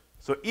storage.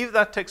 So if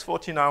that takes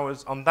 14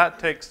 hours and that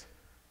takes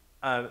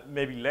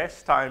maybe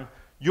less time,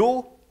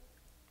 your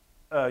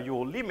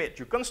limit,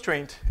 your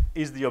constraint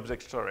is the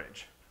object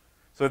storage.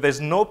 So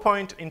there's no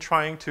point in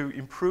trying to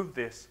improve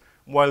this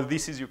while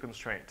this is your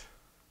constraint.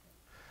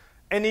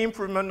 Any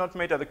improvement not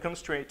made at the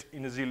constraint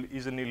is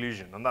an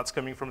illusion, and that's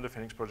coming from the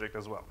Phoenix project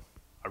as well.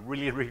 I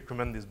really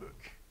recommend this book.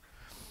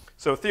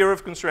 So Theory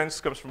of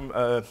Constraints comes from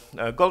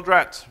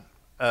Goldratt.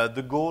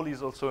 The Goal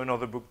is also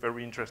another book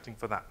very interesting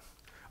for that.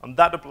 And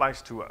that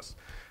applies to us.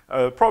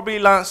 Probably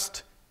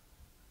last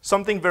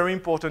something very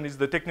important is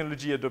the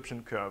technology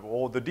adoption curve,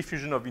 or the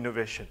diffusion of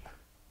innovation.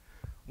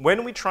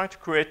 When we try to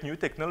create new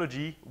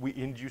technology, we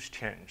induce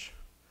change.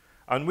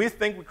 And we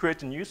think we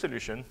create a new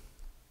solution,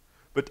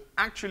 but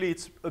actually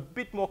it's a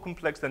bit more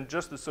complex than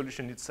just the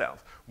solution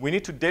itself. We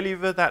need to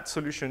deliver that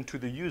solution to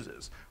the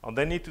users, and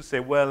they need to say,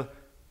 well,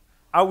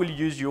 I will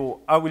use your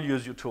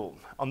tool.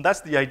 And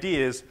that's the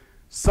idea is,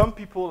 some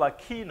people are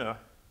keener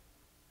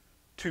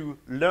to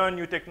learn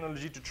new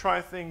technology, to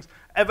try things.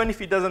 Even if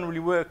it doesn't really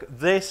work,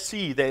 they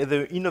see,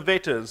 the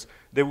innovators,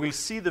 they will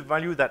see the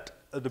value that,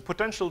 the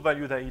potential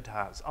value that it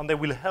has, and they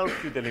will help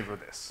you deliver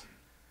this.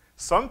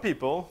 Some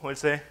people will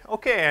say,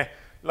 okay,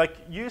 like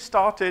you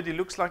started, it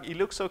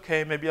looks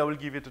okay, maybe I will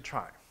give it a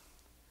try.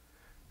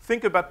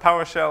 Think about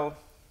PowerShell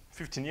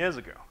 15 years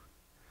ago.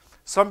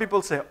 Some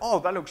people say, oh,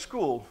 that looks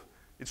cool.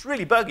 It's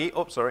really buggy.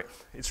 Oh, sorry.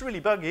 It's really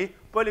buggy,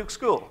 but it looks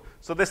cool.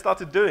 So they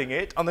started doing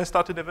it, and they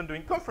started even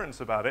doing conference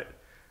about it.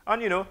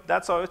 And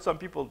that's how some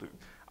people do.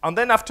 And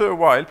then after a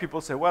while,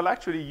 people say, well,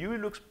 actually, you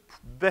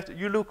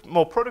look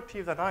more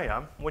productive than I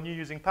am when you're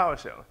using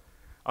PowerShell.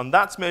 And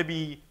that's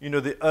maybe,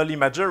 the early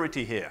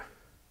majority here.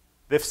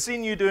 They've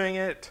seen you doing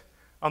it,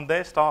 and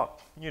they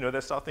start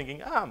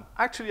thinking,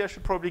 actually, I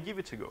should probably give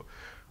it a go.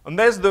 And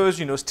there's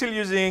those, still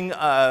using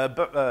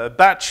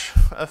batch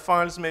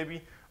files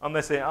maybe, and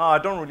they say, I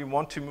don't really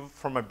want to move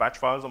from my batch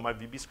files on my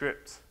VB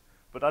scripts.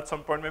 But at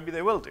some point, maybe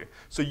they will do.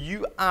 So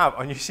you have,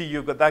 and you see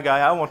you've got that guy,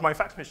 I want my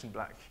fax machine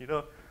blank.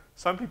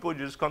 Some people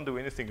you just can't do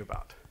anything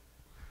about.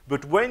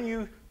 But when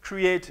you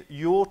create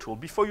your tool,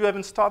 before you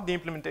even start the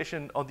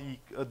implementation or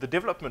the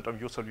development of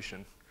your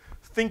solution,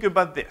 think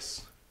about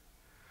this.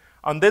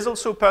 And there's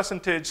also a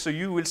percentage, so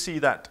you will see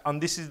that,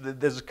 and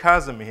there's a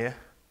chasm here.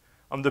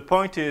 And the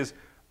point is,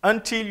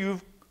 until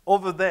you're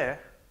over there,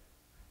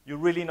 you're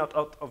really not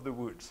out of the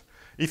woods.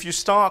 If you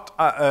start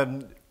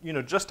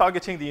just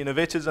targeting the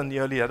innovators and the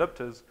early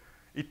adopters,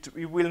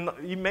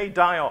 it may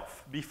die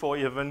off before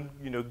it even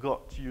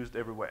got used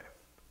everywhere.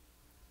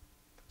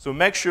 So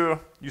make sure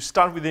you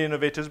start with the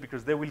innovators,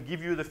 because they will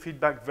give you the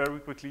feedback very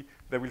quickly.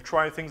 They will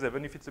try things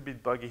even if it's a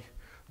bit buggy.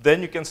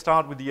 Then you can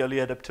start with the early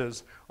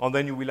adopters, and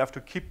then you will have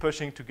to keep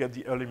pushing to get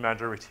the early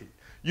majority.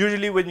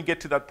 Usually when you get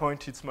to that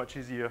point, it's much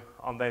easier,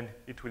 and then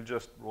it will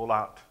just roll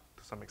out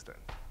to some extent.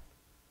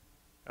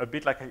 A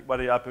bit like what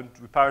happened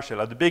with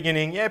PowerShell. At the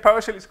beginning, yeah,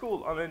 PowerShell is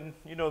cool. And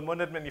then,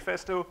 Monet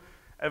Manifesto,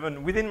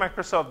 even within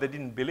Microsoft, they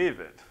didn't believe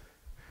it.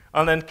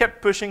 And then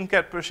kept pushing.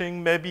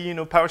 Maybe,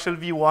 PowerShell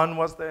v1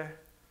 was there.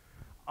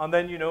 And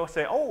then,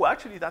 say, oh,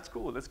 actually, that's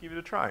cool. Let's give it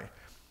a try.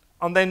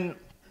 And then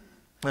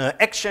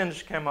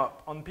Exchange came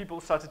up, and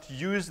people started to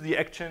use the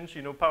Exchange,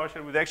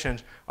 PowerShell with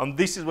Exchange. And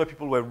this is where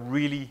people were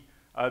really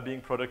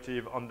being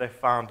productive, and they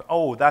found,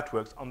 oh, that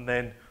works. And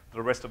then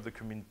the rest of the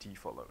community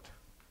followed.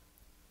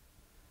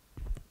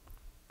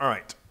 All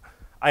right,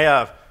 I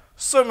have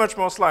so much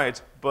more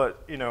slides,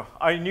 but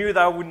I knew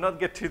that I would not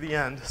get to the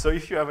end. So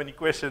if you have any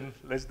questions,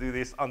 let's do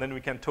this, and then we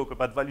can talk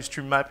about value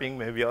stream mapping,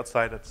 maybe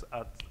outside at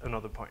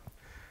another point.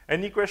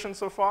 Any questions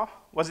so far?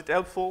 Was it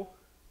helpful?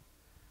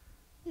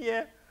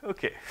 Yeah,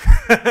 okay.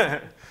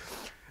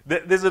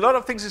 There's a lot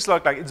of things it's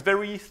like it's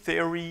very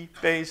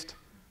theory-based,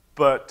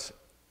 but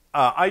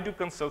I do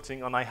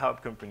consulting and I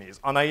help companies,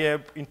 and I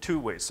help in two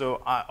ways.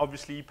 So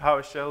obviously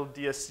PowerShell,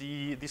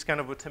 DSC, this kind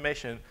of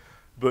automation.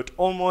 But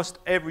almost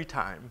every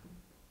time,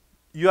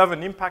 you have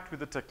an impact with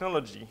the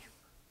technology,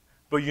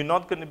 but you're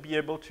not going to be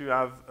able to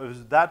have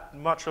that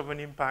much of an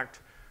impact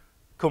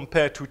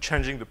compared to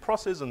changing the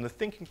process and the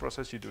thinking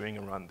process you're doing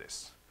around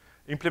this.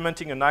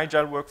 Implementing an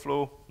agile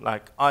workflow,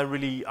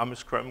 I'm a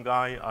Scrum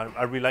guy.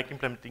 I really like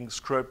implementing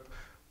Scrum.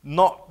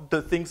 Not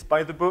the things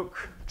by the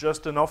book,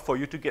 just enough for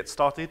you to get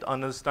started,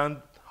 understand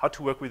how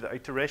to work with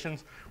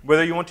iterations.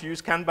 Whether you want to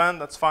use Kanban,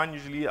 that's fine.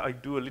 Usually I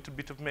do a little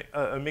bit of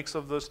a mix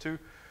of those two.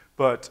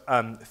 But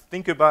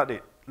think about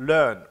it,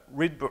 learn,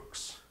 read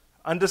books,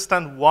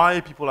 understand why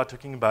people are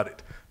talking about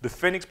it. The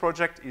Phoenix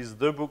Project is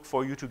the book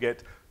for you to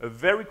get a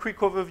very quick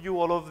overview of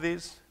all of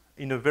this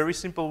in a very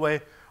simple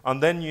way.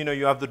 And then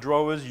you have the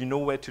drawers, you know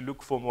where to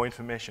look for more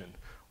information,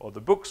 or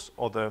the books,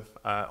 or the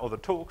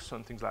talks,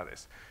 and things like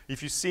this.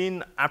 If you've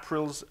seen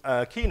April's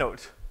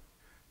keynote,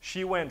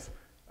 she went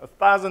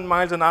 1,000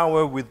 miles an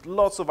hour with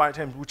lots of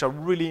items which are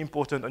really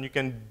important, and you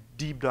can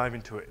deep dive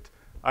into it.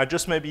 I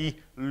just maybe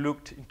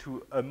looked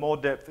into more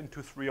depth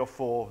into 3 or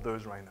 4 of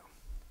those right now.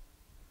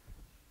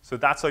 So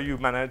that's how you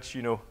manage,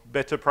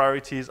 better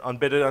priorities and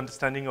better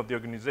understanding of the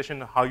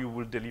organization, how you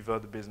will deliver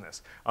the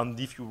business. And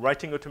if you're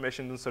writing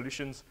automations and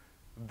solutions,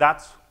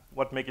 that's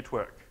what makes it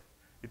work.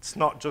 It's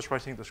not just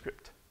writing the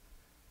script.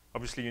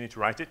 Obviously, you need to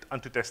write it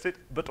and to test it,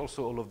 but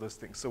also all of those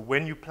things. So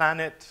when you plan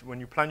it,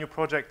 when you plan your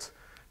project,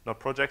 not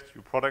project,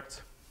 your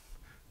product,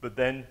 but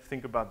then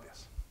think about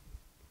this.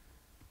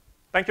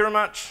 Thank you very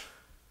much.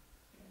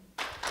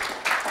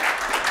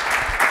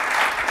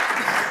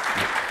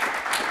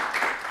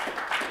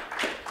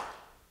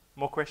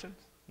 More questions?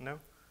 No?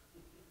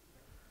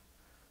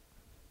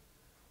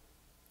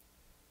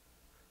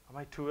 Am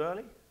I too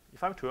early?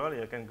 If I'm too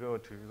early, I can go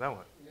to that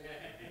one.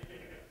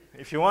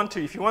 If you want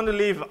to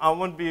leave, I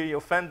won't be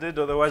offended.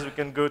 Otherwise, we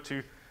can go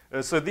to.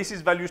 So this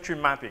is value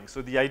stream mapping.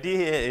 So the idea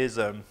here is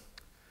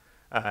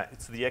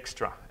it's the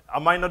extra. I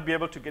might not be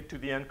able to get to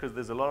the end because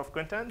there's a lot of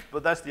content,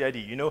 but that's the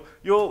idea. You know,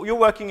 you're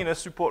working in a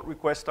support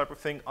request type of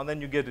thing, and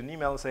then you get an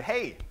email and say,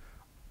 hey,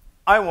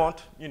 I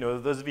want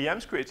those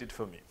VMs created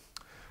for me.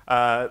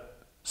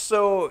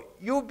 So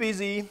you're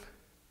busy.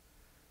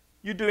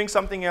 You're doing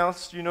something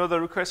else.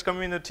 The request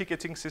coming in the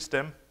ticketing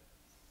system.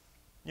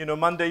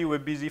 Monday you were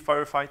busy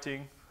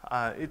firefighting.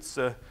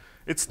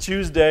 It's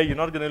Tuesday. You're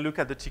not going to look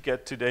at the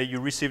ticket today. You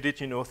received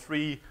it, you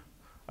received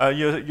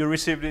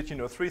it,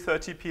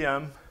 3:30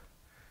 p.m.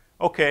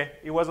 Okay,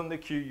 it was on the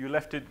queue. You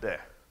left it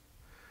there.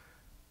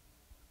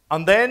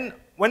 And then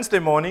Wednesday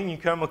morning, you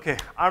come. Okay,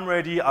 I'm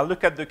ready. I'll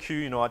look at the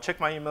queue. I check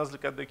my emails.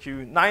 Look at the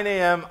queue. 9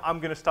 a.m. I'm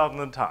going to start on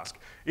the task.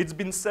 It's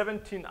been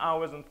 17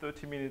 hours and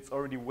 30 minutes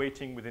already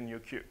waiting within your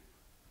queue.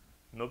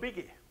 No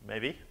biggie.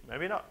 Maybe,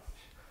 maybe not.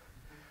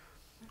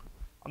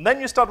 And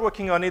then you start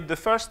working on it. The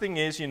first thing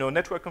is,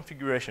 network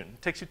configuration.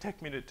 It takes you 10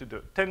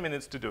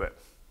 minutes to do it.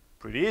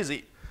 Pretty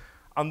easy.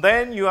 And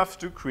then you have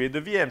to create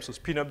the VM. So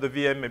spin up the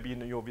VM maybe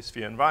in your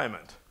vSphere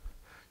environment.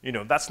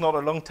 That's not a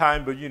long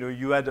time, but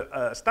you had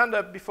a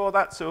stand-up before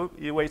that, so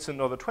it waits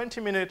another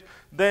 20 minutes.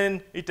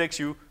 Then it takes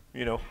you,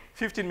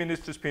 15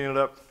 minutes to spin it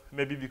up,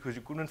 maybe because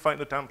you couldn't find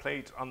the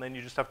template, and then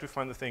you just have to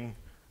find the thing.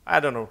 I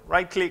don't know,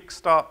 right-click,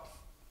 start.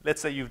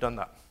 Let's say you've done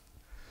that.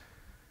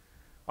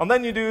 And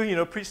then you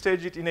do,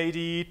 pre-stage it in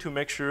AD to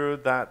make sure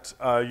that,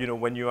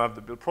 when you have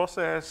the build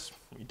process,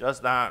 it does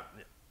that.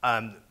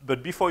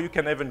 But before you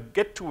can even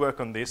get to work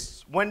on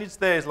this, when it's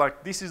there, it's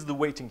like, this is the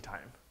waiting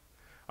time.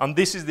 And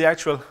this is the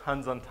actual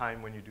hands-on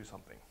time when you do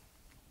something.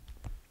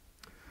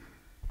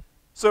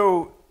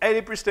 So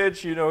AD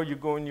pre-stage, you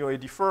go in your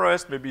AD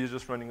forest, maybe you're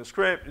just running a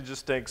script. It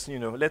just takes,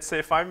 let's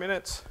say 5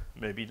 minutes,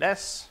 maybe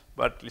less,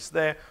 but at least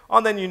there.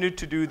 And then you need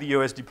to do the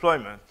OS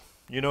deployment.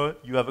 You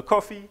have a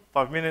coffee,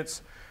 5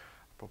 minutes,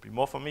 probably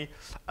more for me.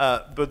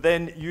 But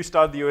then you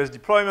start the OS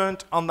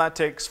deployment, and that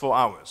takes 4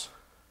 hours.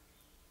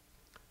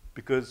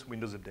 Because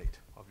Windows Update,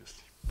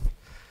 obviously.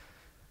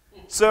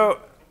 So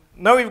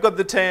now we've got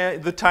the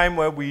time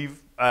where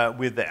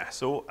we're there.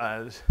 So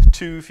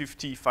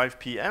 2:55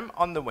 p.m.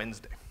 on the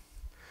Wednesday.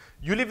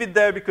 You leave it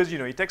there because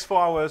it takes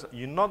 4 hours.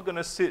 You're not going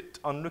to sit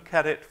and look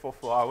at it for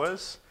 4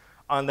 hours.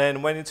 And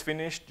then when it's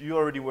finished, you're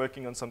already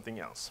working on something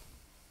else.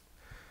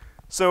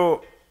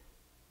 So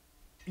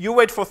you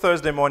wait for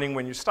Thursday morning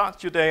when you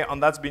start your day,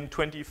 and that's been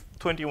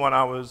 21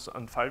 hours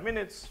and 5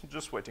 minutes,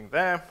 just waiting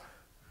there.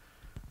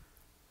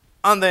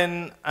 And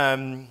then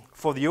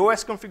for the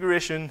OS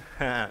configuration,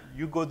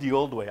 you go the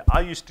old way. I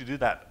used to do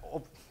that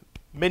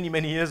many,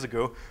 many years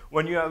ago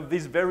when you have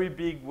this very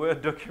big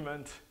Word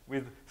document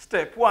with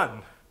step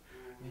 1.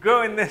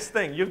 Go in this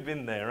thing. You've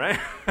been there, right?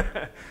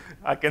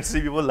 I can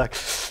see people like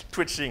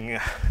twitching.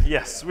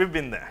 Yes, we've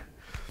been there.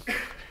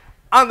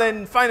 And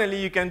then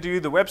finally, you can do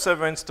the web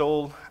server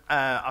install.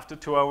 After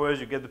 2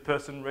 hours, you get the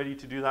person ready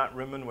to do that.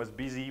 Raymond was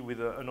busy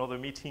with another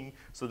meeting,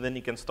 so then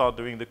he can start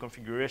doing the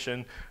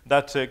configuration.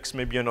 That takes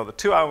maybe another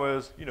 2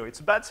 hours.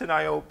 It's a bad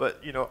scenario,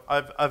 but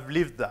I've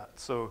lived that,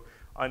 so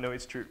I know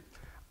it's true.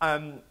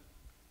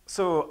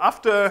 So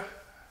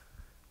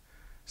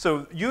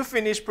you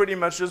finish pretty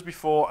much just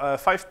before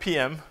 5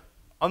 p.m.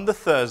 on the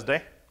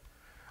Thursday,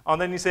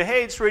 and then you say,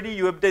 hey, it's ready.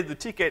 You update the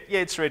ticket. Yeah,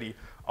 it's ready.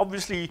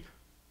 Obviously,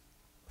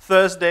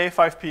 Thursday,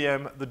 5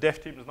 p.m., the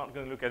dev team is not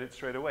going to look at it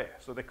straight away,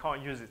 so they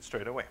can't use it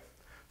straight away.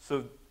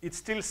 So it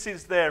still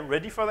sits there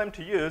ready for them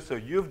to use, so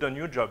you've done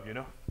your job,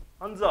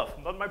 Hands off,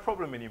 not my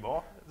problem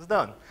anymore, it's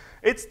done.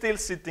 It's still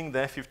sitting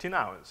there 15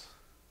 hours.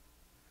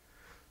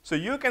 So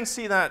you can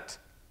see that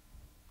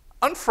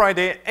on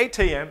Friday, 8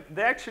 a.m.,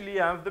 they actually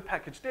have the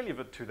package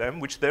delivered to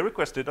them, which they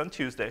requested on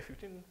Tuesday,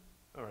 15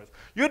 hours.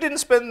 You didn't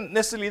spend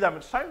necessarily that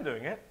much time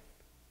doing it.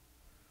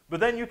 But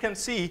then you can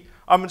see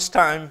how much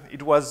time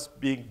it was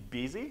being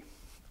busy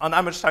and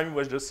how much time it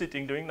was just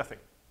sitting doing nothing.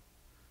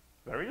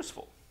 Very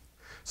useful.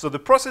 So the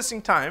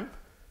processing time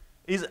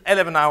is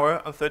 11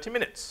 hours and 30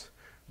 minutes.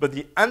 But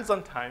the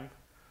hands-on time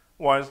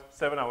was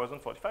 7 hours and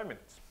 45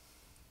 minutes.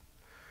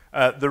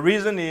 The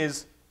reason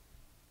is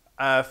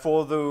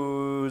for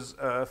those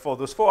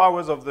 4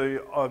 hours of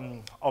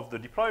the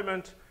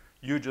deployment,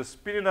 you just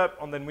spin it up,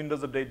 and then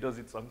Windows Update does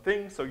its own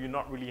thing, so you're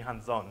not really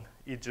hands-on.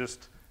 It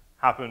just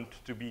happened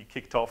to be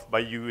kicked off by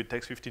you. It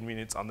takes 15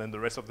 minutes, and then the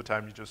rest of the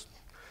time you're just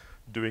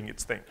doing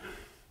its thing.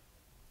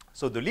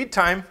 So the lead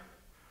time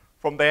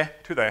from there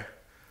to there,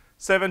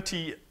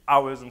 70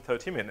 hours and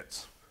 30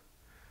 minutes.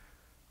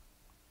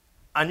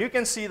 And you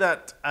can see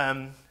that,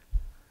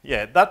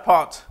 that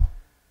part,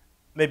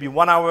 maybe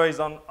 1 hour is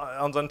on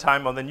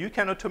time, and then you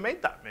can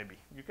automate that maybe.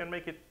 You can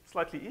make it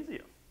slightly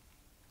easier.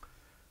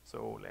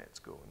 So let's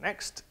go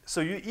next.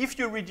 So if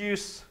you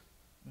reduce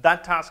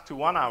that task to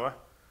 1 hour,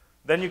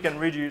 then you can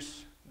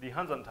reduce the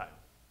hands-on time.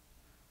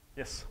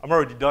 Yes, I'm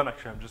already done,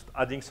 actually. I'm just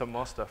adding some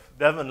more stuff.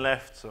 They haven't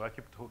left, so I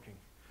keep talking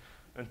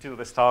until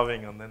they're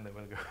starving, and then they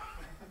will go.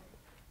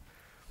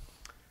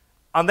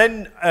 And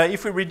then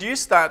if we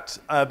reduce that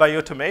by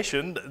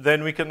automation,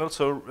 then we can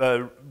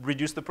also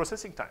reduce the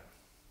processing time.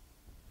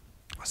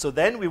 So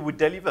then we would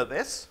deliver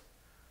this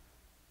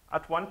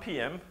at 1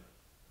 p.m.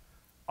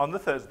 on the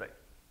Thursday.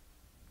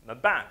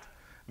 Not bad.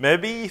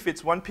 Maybe if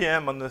it's 1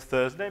 p.m. on the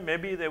Thursday,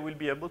 maybe they will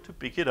be able to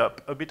pick it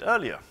up a bit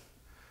earlier.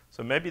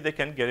 So maybe they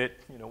can get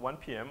it 1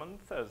 p.m. on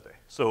Thursday.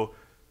 So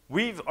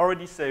we've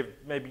already saved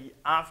maybe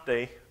half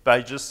day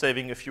by just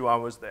saving a few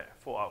hours there,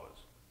 4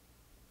 hours.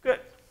 Good.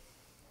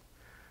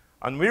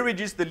 And we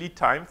reduced the lead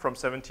time from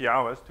 70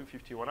 hours to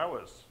 51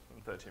 hours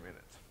and 30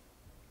 minutes.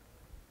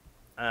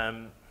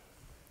 I'm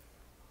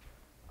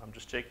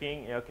just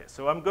checking. Yeah, okay,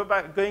 so I'm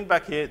going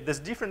back here.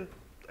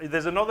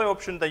 There's another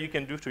option that you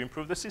can do to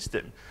improve the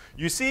system.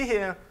 You see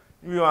here,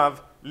 you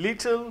have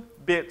little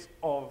bit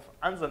of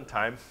hands-on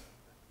time,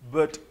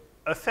 but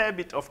a fair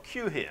bit of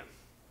queue here.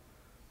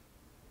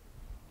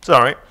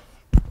 Sorry.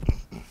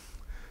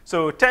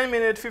 So 10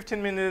 minutes,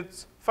 15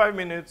 minutes, 5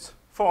 minutes,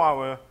 4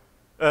 hours.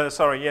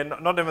 Sorry, yeah,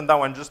 not even that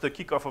one, just the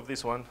kickoff of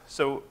this one.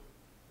 So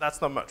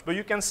that's not much. But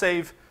you can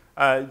save,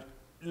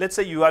 let's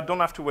say you don't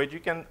have to wait, you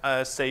can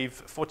save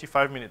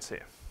 45 minutes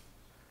here.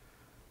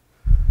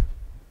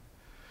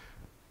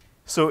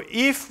 So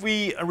if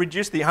we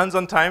reduce the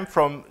hands-on time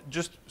from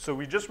so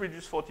we just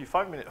reduced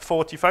 45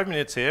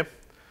 minutes here,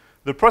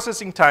 the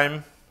processing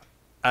time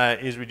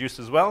is reduced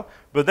as well.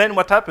 But then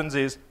what happens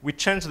is we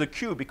change the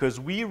queue because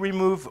we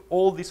remove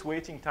all this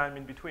waiting time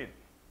in between.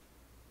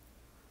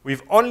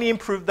 We've only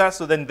improved that,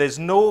 so then there's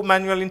no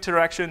manual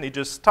interaction. It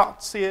just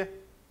starts here.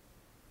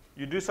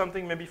 You do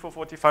something maybe for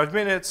 45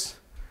 minutes,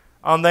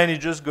 and then it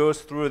just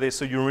goes through this.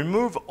 So you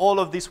remove all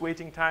of this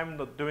waiting time,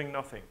 not doing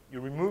nothing. You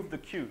remove the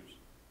queues.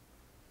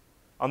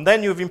 And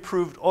then you've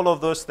improved all of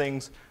those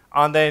things,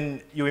 and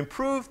then you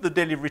improve the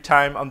delivery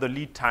time and the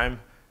lead time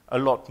a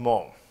lot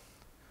more.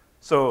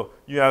 So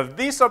you have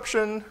this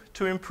option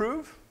to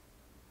improve,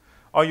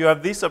 or you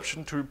have this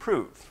option to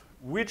improve.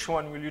 Which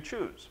one will you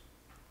choose?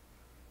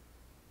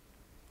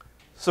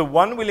 So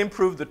one will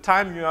improve the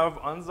time you have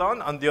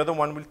hands-on, and the other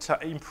one will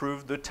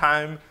improve the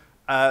time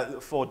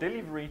for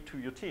delivery to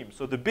your team.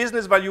 So the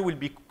business value will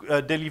be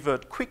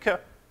delivered quicker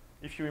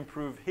if you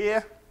improve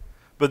here,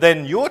 but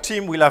then your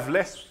team will have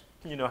less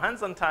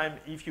hands-on time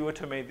if you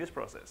automate this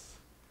process.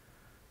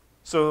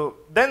 So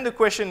then the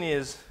question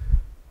is,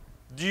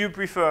 do you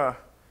prefer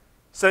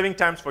saving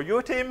times for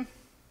your team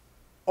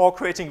or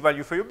creating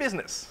value for your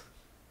business?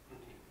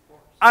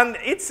 And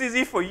it's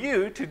easy for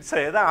you to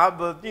say that,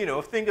 but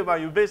think about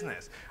your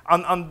business.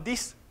 And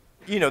this,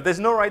 there's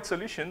no right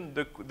solution.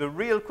 The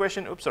real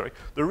question,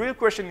 the real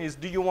question is,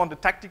 do you want a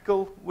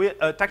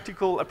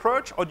tactical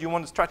approach or do you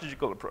want a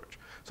strategical approach?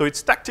 So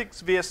it's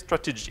tactics vs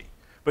strategy.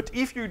 But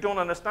if you don't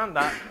understand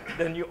that,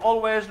 then you're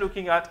always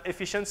looking at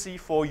efficiency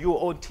for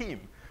your own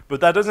team. But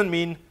that doesn't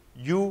mean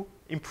you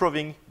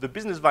improving the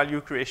business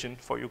value creation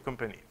for your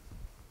company.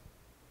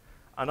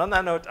 And on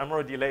that note, I'm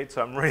already late,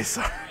 so I'm really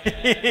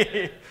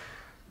sorry.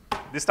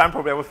 This time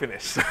probably I will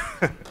finish. All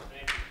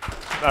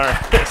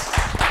right.